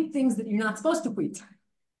actually quit things that you're not supposed to quit,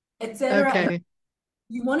 etc. Okay.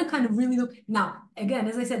 You want to kind of really look. Now, again,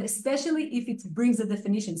 as I said, especially if it brings a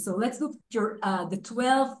definition. So let's look at your the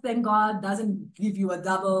 12, thank God, doesn't give you a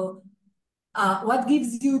double. What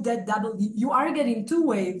gives you that double? You are getting 2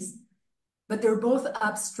 waves, but they're both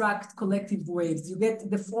abstract collective waves. You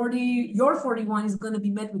get the 40, your 41 is going to be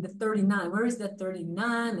met with the 39. Where is that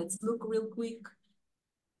 39? Let's look real quick.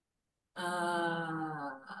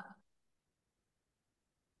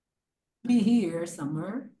 Be here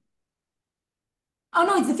somewhere. Oh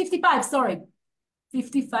no, it's the 55, sorry.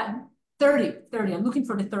 55, 30, 30. I'm looking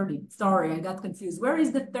for the 30. Sorry, I got confused. Where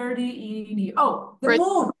is the 30 in here? Oh, the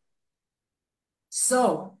moon.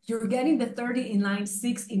 So you're getting the 30 in line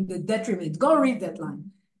 6 in the detriment. Go read that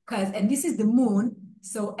line. And this is the moon.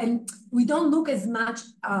 So, and we don't look as much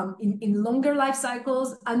in longer life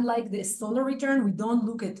cycles, unlike the solar return, we don't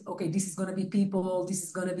look at, okay, this is going to be people, this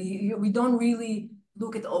is going to be, we don't really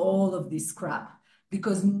look at all of this crap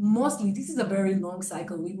because mostly this is a very long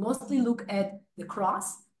cycle. We mostly look at the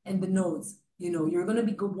cross and the nodes. You know, you're going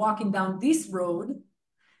to be walking down this road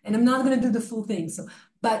and I'm not going to do the full thing. So,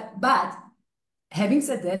 but having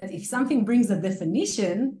said that, if something brings a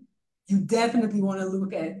definition, you definitely want to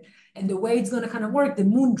look at, and the way it's going to kind of work, the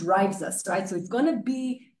moon drives us, right? So it's going to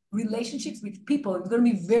be relationships with people. It's going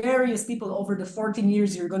to be various people over the 14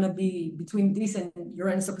 years you're going to be between this and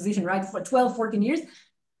Uranus opposition, right? For 12, 14 years,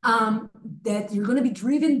 that you're going to be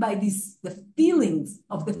driven by the feelings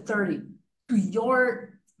of the 30 to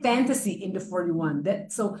your fantasy in the 41.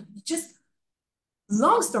 So just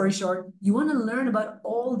long story short, you want to learn about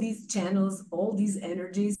all these channels, all these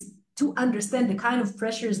energies to understand the kind of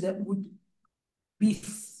pressures that would be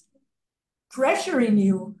pressuring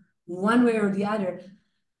you one way or the other.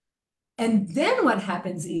 And then what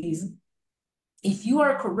happens is, if you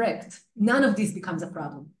are correct, none of this becomes a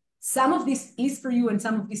problem. Some of this is for you and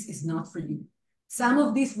some of this is not for you. Some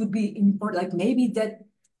of this would be important, like maybe that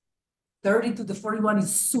 30 to the 41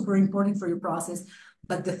 is super important for your process,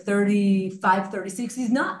 but the 35, 36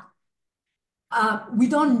 is not. We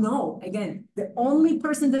don't know. Again, the only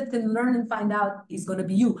person that can learn and find out is going to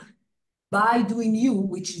be you by doing you,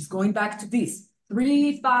 which is going back to this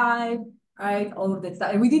 3, 5, right? All of that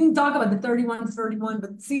stuff. And we didn't talk about the 31, 31,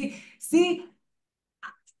 but see,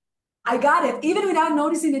 I got it. Even without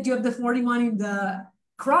noticing that you have the 41 in the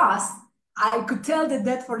cross, I could tell that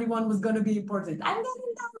that 41 was going to be important. I'm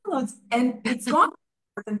getting downloads. And it's going to be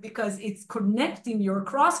important because it's connecting your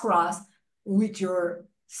cross with your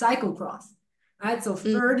cycle cross, right? So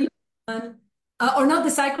 31, or not the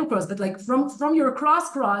cycle cross, but like from your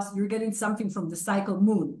cross, you're getting something from the cycle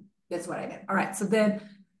moon. That's what I get. All right. So then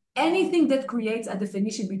anything that creates a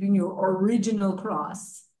definition between your original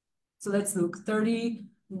cross. So let's look,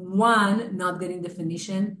 31, not getting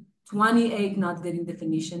definition, 28, not getting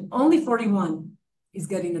definition, only 41 is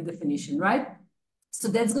getting a definition, right? So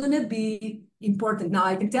that's going to be important. Now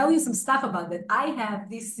I can tell you some stuff about that. I have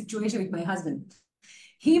this situation with my husband.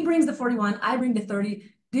 He brings the 41, I bring the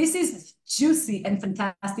 30. This is juicy and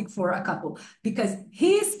fantastic for a couple because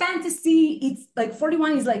his fantasy, it's like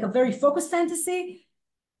 41 is like a very focused fantasy,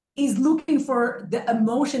 is looking for the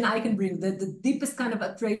emotion I can bring, the deepest kind of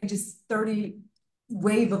outrageous 30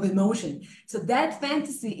 wave of emotion. So that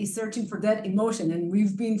fantasy is searching for that emotion. And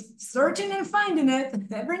we've been searching and finding it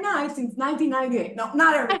every night since 1998. No,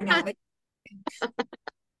 not every night.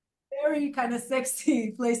 Very kind of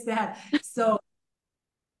sexy place to have. So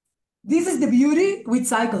this is the beauty with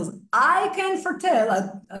cycles. I can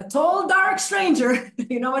foretell a tall, dark stranger,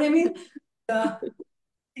 you know what I mean? Now,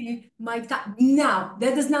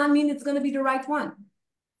 that does not mean it's going to be the right one.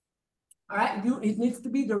 All right, it needs to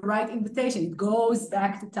be the right invitation. It goes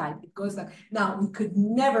back to type. It goes back. Now, we could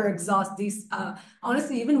never exhaust this.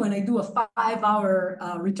 Honestly, even when I do a 5-hour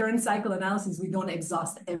return cycle analysis, we don't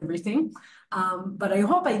exhaust everything. But I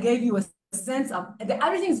hope I gave you a sense of, the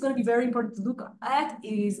other thing is going to be very important to look at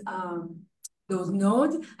is those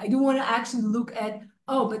nodes. I do want to actually look at,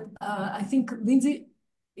 but I think Lindsay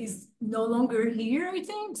is no longer here, I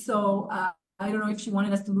think. So I don't know if she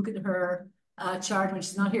wanted us to look at her chart when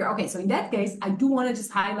she's not here. Okay, so in that case, I do want to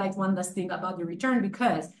just highlight one last thing about the return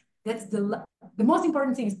because that's the most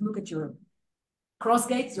important thing is to look at your cross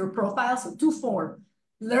gates, your profile. So 2-4,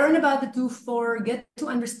 learn about the 2-4, get to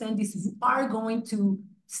understand this. You are going to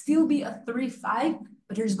still be a 3-5,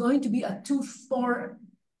 but there's going to be a 2-4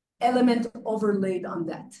 element overlaid on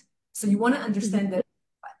that. So you want to understand that.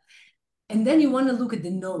 And then you want to look at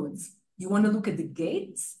the nodes. You want to look at the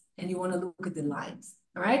gates and you want to look at the lines.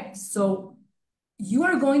 All right. So you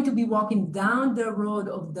are going to be walking down the road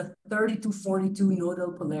of the 30-42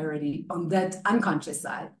 nodal polarity on that unconscious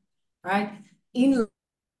side, right? In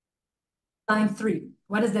line 3,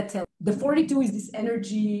 what does that tell you? The 42 is this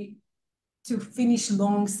energy to finish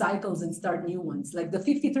long cycles and start new ones. Like the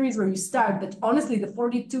 53 is where you start, but honestly, the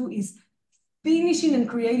 42 is finishing and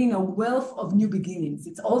creating a wealth of new beginnings.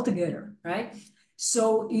 It's all together, right?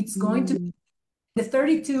 So it's going to be The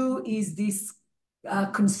 32 is this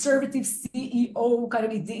conservative CEO kind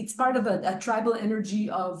of, it's part of a tribal energy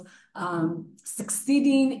of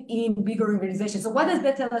succeeding in bigger organizations. So what does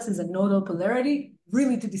that tell us as a nodal polarity?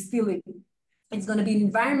 Really, to distill it, it's going to be an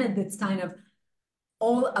environment that's kind of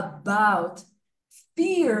all about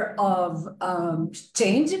fear of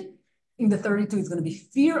change. In the 32, it's going to be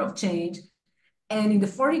fear of change. And in the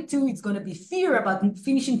 42, it's going to be fear about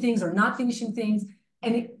finishing things or not finishing things.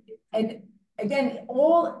 And again,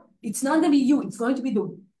 it's not going to be you. It's going to be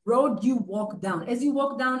the road you walk down. As you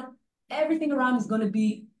walk down, everything around is going to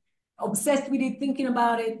be obsessed with it, thinking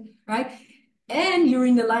about it, right? And you're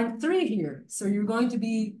in the line 3 here. So you're going to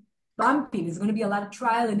be bumping. It's going to be a lot of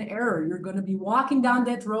trial and error. You're going to be walking down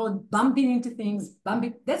that road, bumping into things,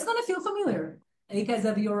 bumping. That's going to feel familiar because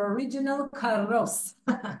of your original carros,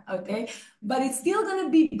 okay? But it's still going to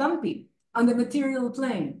be bumpy on the material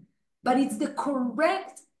plane. But it's the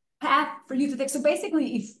correct path for you to take. So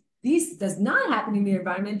basically, if this does not happen in the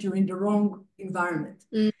environment, you're in the wrong environment.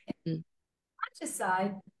 Mm-hmm. Conscious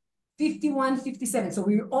side, 51, 57. So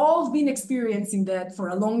we've all been experiencing that for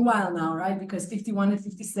a long while now, right? Because 51 and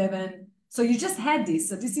 57. So you just had this.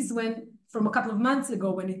 So this is when, from a couple of months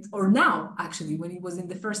ago, or now actually, when it was in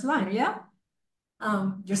the first line, yeah?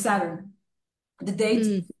 Your Saturn, the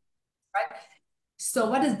date, right?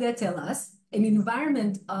 So what does that tell us? An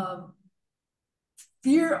environment of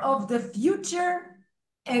fear of the future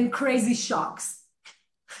and crazy shocks.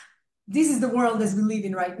 This is the world as we live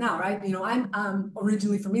in right now, right? You know, I'm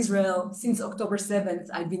originally from Israel. Since October 7th,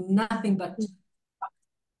 I've been nothing but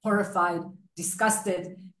horrified,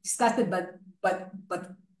 disgusted, but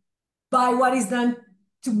by what is done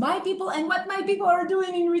to my people and what my people are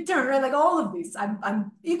doing in return, right? Like all of this.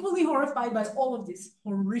 I'm equally horrified by all of this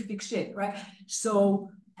horrific shit, right?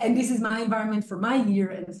 So, and this is my environment for my year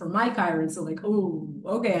and for my Chiron. So like, oh,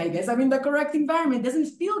 okay, I guess I'm in the correct environment.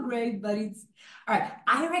 Doesn't feel great, but it's, all right.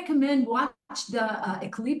 I recommend watch the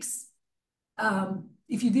eclipse.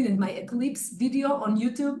 If you didn't, my eclipse video on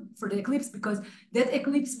YouTube for the eclipse, because that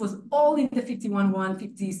eclipse was all in the 51-1,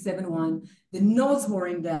 57-1. The nodes were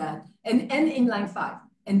in that, and in line 5.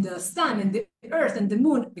 And the sun and the earth and the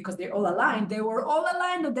moon, because they're all aligned, they were all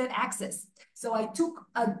aligned on that axis. So I took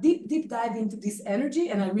a deep dive into this energy,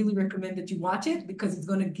 and I really recommend that you watch it because it's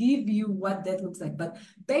going to give you what that looks like. But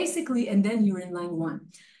basically, and then you're in line 1.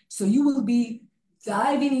 So you will be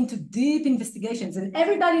diving into deep investigations, and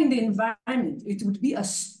everybody in the environment, it would be a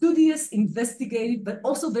studious, investigative, but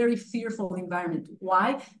also very fearful environment.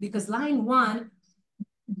 Why? Because line 1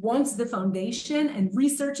 wants the foundation and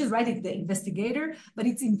researches, right? It's the investigator, but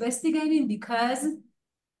it's investigating because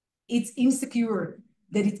it's insecure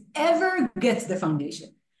that it ever gets the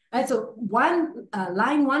foundation. Right, so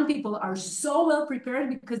line 1 people are so well prepared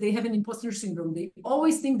because they have an imposter syndrome. They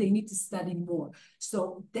always think they need to study more.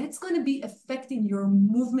 So that's going to be affecting your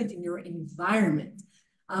movement in your environment.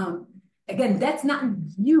 Again, that's not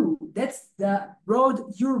you. That's the road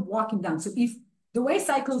you're walking down. So if the way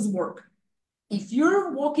cycles work, if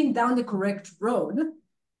you're walking down the correct road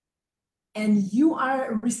and you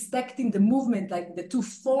are respecting the movement, like the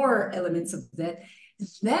 2-4 elements of that,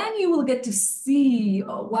 then you will get to see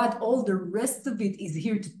what all the rest of it is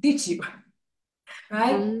here to teach you,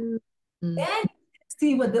 right? Mm-hmm. Then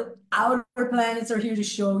see what the outer planets are here to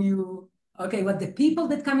show you, okay, what the people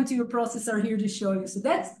that come into your process are here to show you. So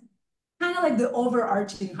that's kind of like the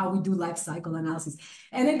overarching how we do life cycle analysis.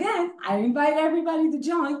 And again, I invite everybody to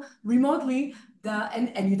join remotely.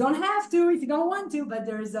 And you don't have to if you don't want to, but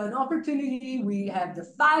there's an opportunity. We have the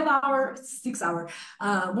 5-hour, 6-hour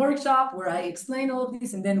workshop where I explain all of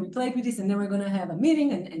this, and then we play with this, and then we're going to have a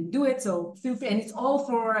meeting and do it. So feel free, and it's all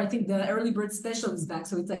for, I think the early bird special is back,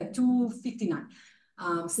 so it's like $259.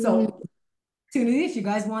 So if you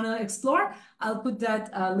guys want to explore, I'll put that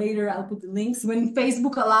later. I'll put the links when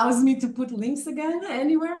Facebook allows me to put links again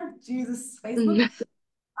anywhere. Jesus, Facebook.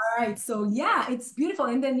 All right, so yeah, it's beautiful.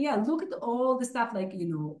 And then, yeah, look at all the stuff, like, you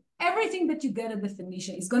know, everything that you get at the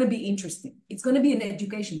Phoenician is going to be interesting. It's going to be an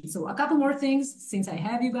education. So a couple more things, since I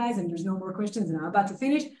have you guys and there's no more questions and I'm about to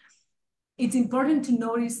finish. It's important to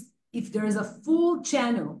notice if there is a full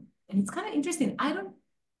channel, and it's kind of interesting.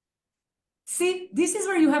 See, this is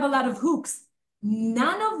where you have a lot of hooks.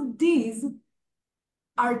 None of these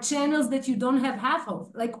are channels that you don't have half of.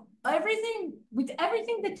 Like everything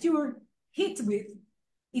that you're hit with,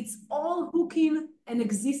 it's all hooking an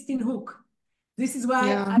existing hook. This is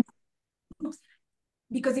why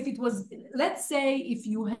because if it was, let's say if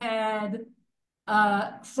you had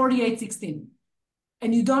 4816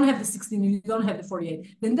 and you don't have the 16 and you don't have the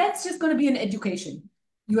 48, then that's just going to be an education.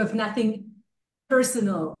 You have nothing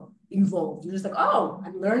personal involved. You're just like, oh,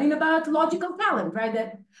 I'm learning about logical talent,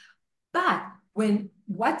 right? But when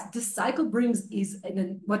what the cycle brings is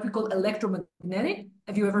what we call electromagnetic.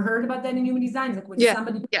 Have you ever heard about that in human design? Like when Yeah.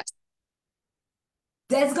 somebody, Yes.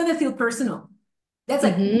 that's gonna feel personal. That's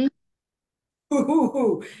like, Mm-hmm.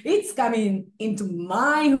 ooh, it's coming into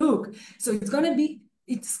my hook. So it's gonna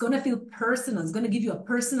feel personal. It's gonna give you a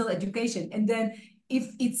personal education. And then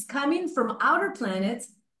if it's coming from outer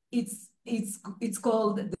planets, it's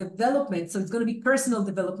called development. So it's gonna be personal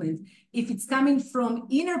development. If it's coming from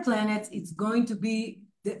inner planets, it's going to be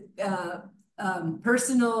the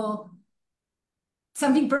personal,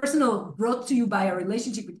 something personal brought to you by a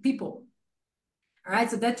relationship with people. All right.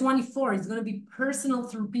 So that 24 is going to be personal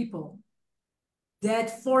through people.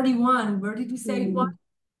 That 41, where did we say it was?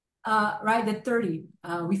 Right, that 30.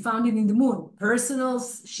 We found it in the moon. Personal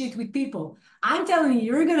shit with people. I'm telling you,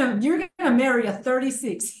 you're gonna marry a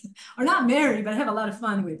 36. Or not marry, but have a lot of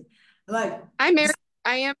fun with. Like, I'm married.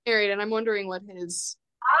 I am married, and I'm wondering what his.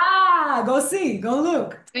 go see, go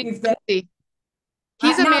look. If that See.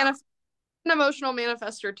 He's now, an emotional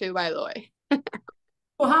manifester too, by the way.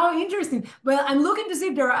 oh, how interesting. Well, I'm looking to see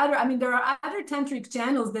if there are other, I mean, there are other tantric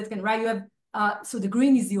channels that can, right? You have, so the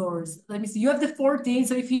green is yours. Let me see. You have the 14.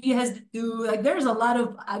 So if he has to do, like, there's a lot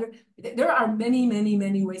of other, there are many, many,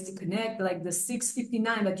 many ways to connect, like the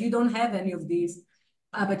 659, but you don't have any of these,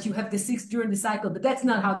 but you have the 6 during the cycle, but that's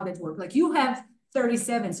not how that works. Like you have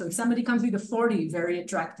 37. So if somebody comes with a 40, very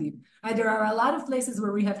attractive. Right? There are a lot of places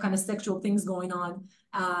where we have kind of sexual things going on.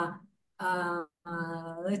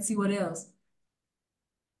 Let's see what else.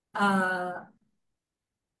 Uh,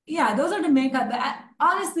 yeah, those are the main kind. But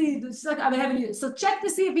honestly, like I'm having so check to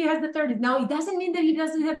see if he has the 30. Now, it doesn't mean that he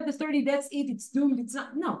doesn't have the 30. That's it. It's doomed. It's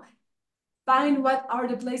not. No. Find what are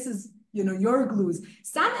the places, your glues.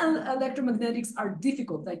 Some electromagnetics are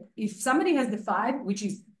difficult. Like if somebody has the 5, which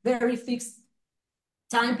is very fixed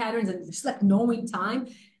time patterns and just like knowing time,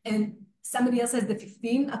 and somebody else has the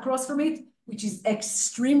 15 across from it, which is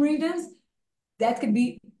extreme rhythms, that could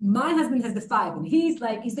be my husband has the 5 and he's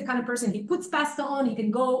the kind of person, he puts pasta on, he can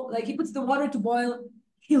go, like he puts the water to boil,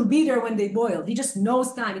 he'll be there when they boil, he just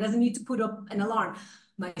knows time, he doesn't need to put up an alarm.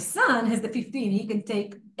 My son has the 15, he can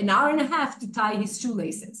take an hour and a half to tie his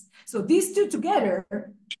shoelaces. So these two together,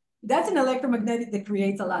 that's an electromagnetic that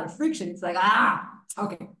creates a lot of friction. It's like,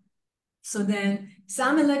 okay. So then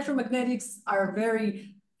some electromagnetics are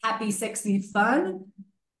very happy, sexy, fun.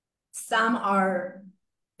 Some are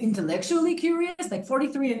intellectually curious, like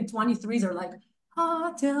 43 and 23s are like,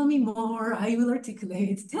 tell me more, I will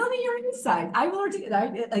articulate. Tell me your insight, I will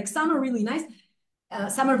articulate. Like some are really nice.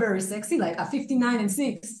 Some are very sexy, like a 59 and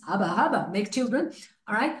 6, haba haba, make children,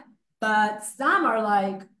 all right? But some are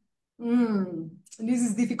like, this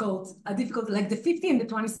is difficult, like the 50 and the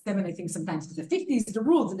 27, I think sometimes, because the 50 is the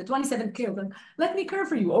rules and the 27 kills. Like, let me care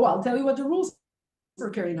for you. Oh, I'll tell you what the rules for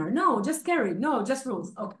carrying are. No, just carry. No, just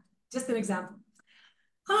rules. Okay, just an example.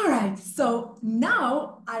 All right, so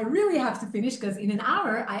now I really have to finish because in an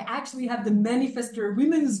hour, I actually have the Manifestor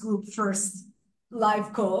Women's Group first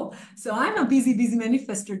live call. So I'm a busy, busy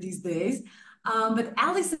manifester these days. But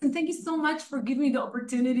Allison, thank you so much for giving me the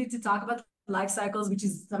opportunity to talk about life cycles, which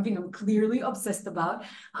is something I'm clearly obsessed about,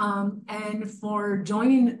 and for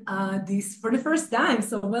joining this for the first time.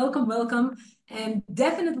 So welcome, welcome. And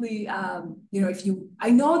definitely, I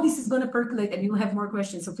know this is going to percolate and you'll have more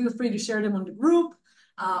questions. So feel free to share them on the group.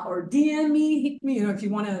 Or DM me, hit me, if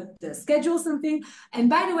you want to schedule something. And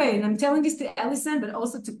by the way, and I'm telling this to Allison, but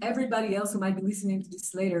also to everybody else who might be listening to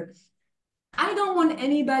this later, I don't want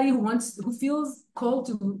anybody who feels called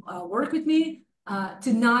to work with me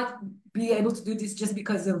to not be able to do this just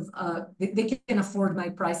because of they can afford my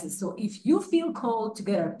prices. So if you feel called to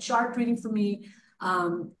get a chart reading from me,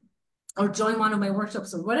 or join one of my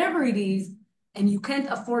workshops or whatever it is, and you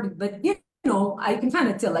can't afford it, but I can kind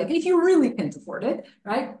of tell, like, if you really can't afford it,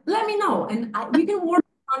 right? Let me know, and we can work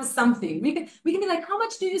on something. We can be like, how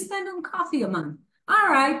much do you spend on coffee a month? All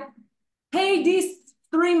right, pay these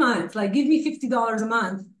 3 months, like give me $50 a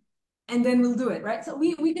month, and then we'll do it, right? So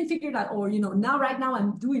we can figure it out. Or right now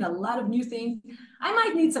I'm doing a lot of new things. I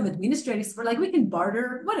might need some administrative support, like we can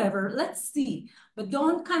barter, whatever. Let's see, but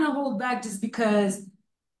don't kind of hold back just because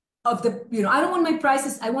of the, I don't want my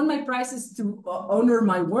prices, I want my prices to honor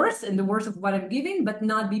my worth and the worth of what I'm giving, but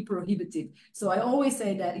not be prohibitive. So I always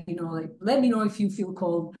say that, like, let me know if you feel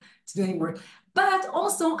called to do any work. But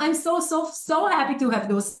also, I'm so happy to have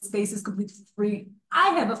those spaces completely free. I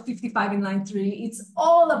have a 55 in line 3. It's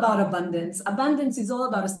all about abundance. Abundance is all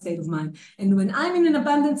about a state of mind. And when I'm in an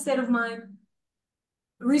abundant state of mind,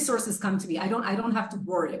 resources come to me. I don't have to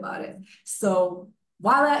worry about it. So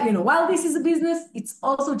while this is a business, it's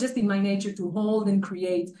also just in my nature to hold and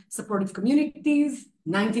create supportive communities.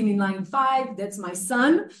 19 in line 5, that's my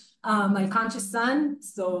son, my conscious son.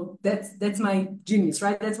 So that's my genius,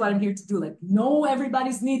 right? That's what I'm here to do. Like know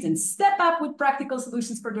everybody's needs and step up with practical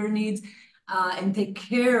solutions for their needs. And take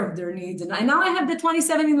care of their needs. And now I have the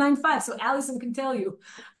 27 in line 5. So Allison can tell you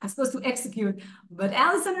I'm supposed to execute, but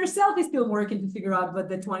Allison herself is still working to figure out what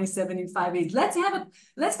the 27 in 5 is.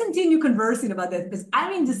 Let's continue conversing about that because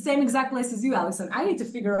I'm in the same exact place as you, Allison. I need to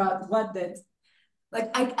figure out what that,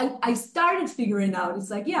 like, I started figuring out. It's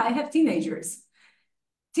like, yeah, I have teenagers.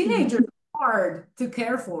 Teenagers are hard to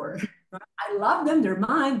care for. I love them, they're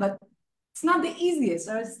mine, but it's not the easiest.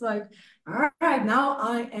 So it's like, all right, now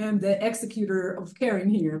I am the executor of caring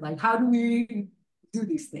here. Like, how do we do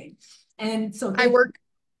these things? And so I work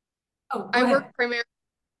oh, go I ahead. work primarily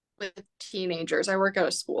with teenagers. I work at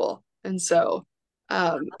a school, and so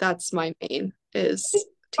that's my main is teenage.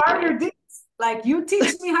 Partner this. Like, you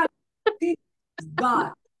teach me how to teach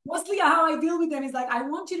God. Mostly how I deal with them is like, I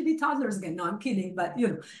want you to be toddlers again. No, I'm kidding, but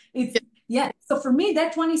it's yeah. So for me,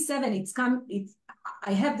 that 27,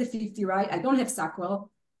 I have the 50, right? I don't have Sackwell.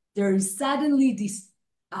 There is suddenly this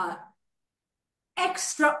uh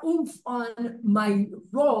extra oomph on my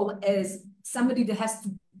role as somebody that has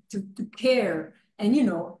to care. And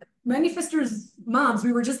manifestors moms,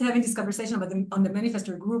 we were just having this conversation about on the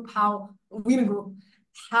manifestor group, how women group,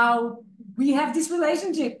 how we have this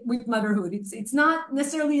relationship with motherhood. It's not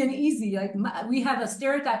necessarily an easy, like we have a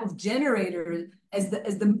stereotype of generator as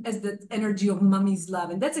the energy of mommy's love,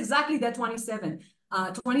 and that's exactly that 27.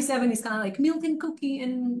 27 is kind of like milk and cookie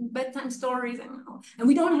and bedtime stories, and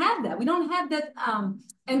we don't have that. We don't have that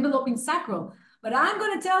enveloping sacral. But I'm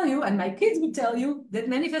going to tell you, and my kids would tell you, that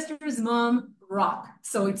manifestor's mom rock.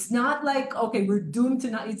 So it's not like, okay, we're doomed to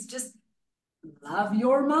not. It's just love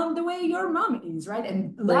your mom the way your mom is, right?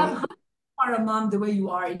 And love Right. how you are a mom the way you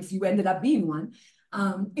are if you ended up being one.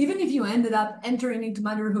 Even if you ended up entering into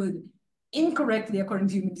motherhood incorrectly according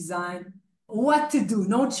to human design, what to do,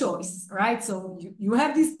 no choice, right? So you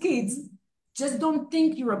have these kids, just don't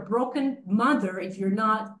think you're a broken mother if you're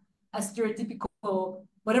not a stereotypical,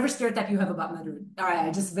 whatever stereotype you have about motherhood. All right,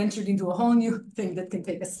 I just ventured into a whole new thing that can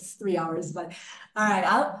take us 3 hours, but all right,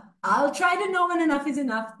 I'll try to know when enough is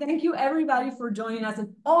enough. Thank you everybody for joining us,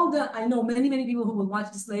 and I know many people who will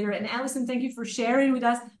watch this later. And Allison, thank you for sharing with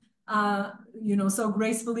us, so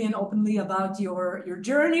gracefully and openly about your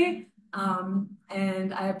journey.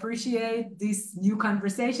 And I appreciate this new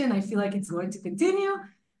conversation. I feel like it's going to continue,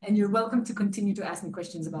 and you're welcome to continue to ask me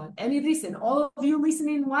questions about any of this. And all of you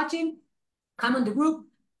listening and watching, come on the group,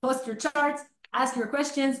 post your charts, ask your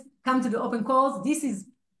questions, come to the open calls. This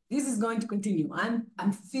is going to continue.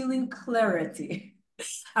 I'm feeling clarity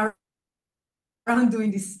around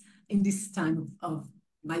doing this in this time of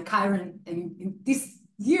my Chiron, and in this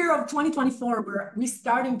year of 2024, where we're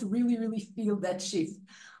starting to really feel that shift,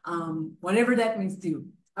 whatever that means to you.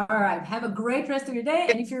 All right, have a great rest of your day.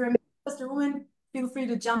 And if you're a Manchester woman, feel free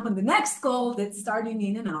to jump on the next call that's starting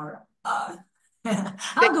in an hour.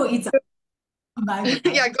 I'll go eat something. Bye.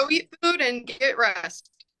 Yeah, go eat food and get rest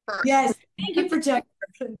first. Yes, thank you, Projector.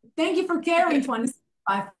 Thank you for caring,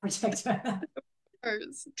 25 Projector.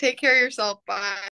 Take care of yourself. Bye.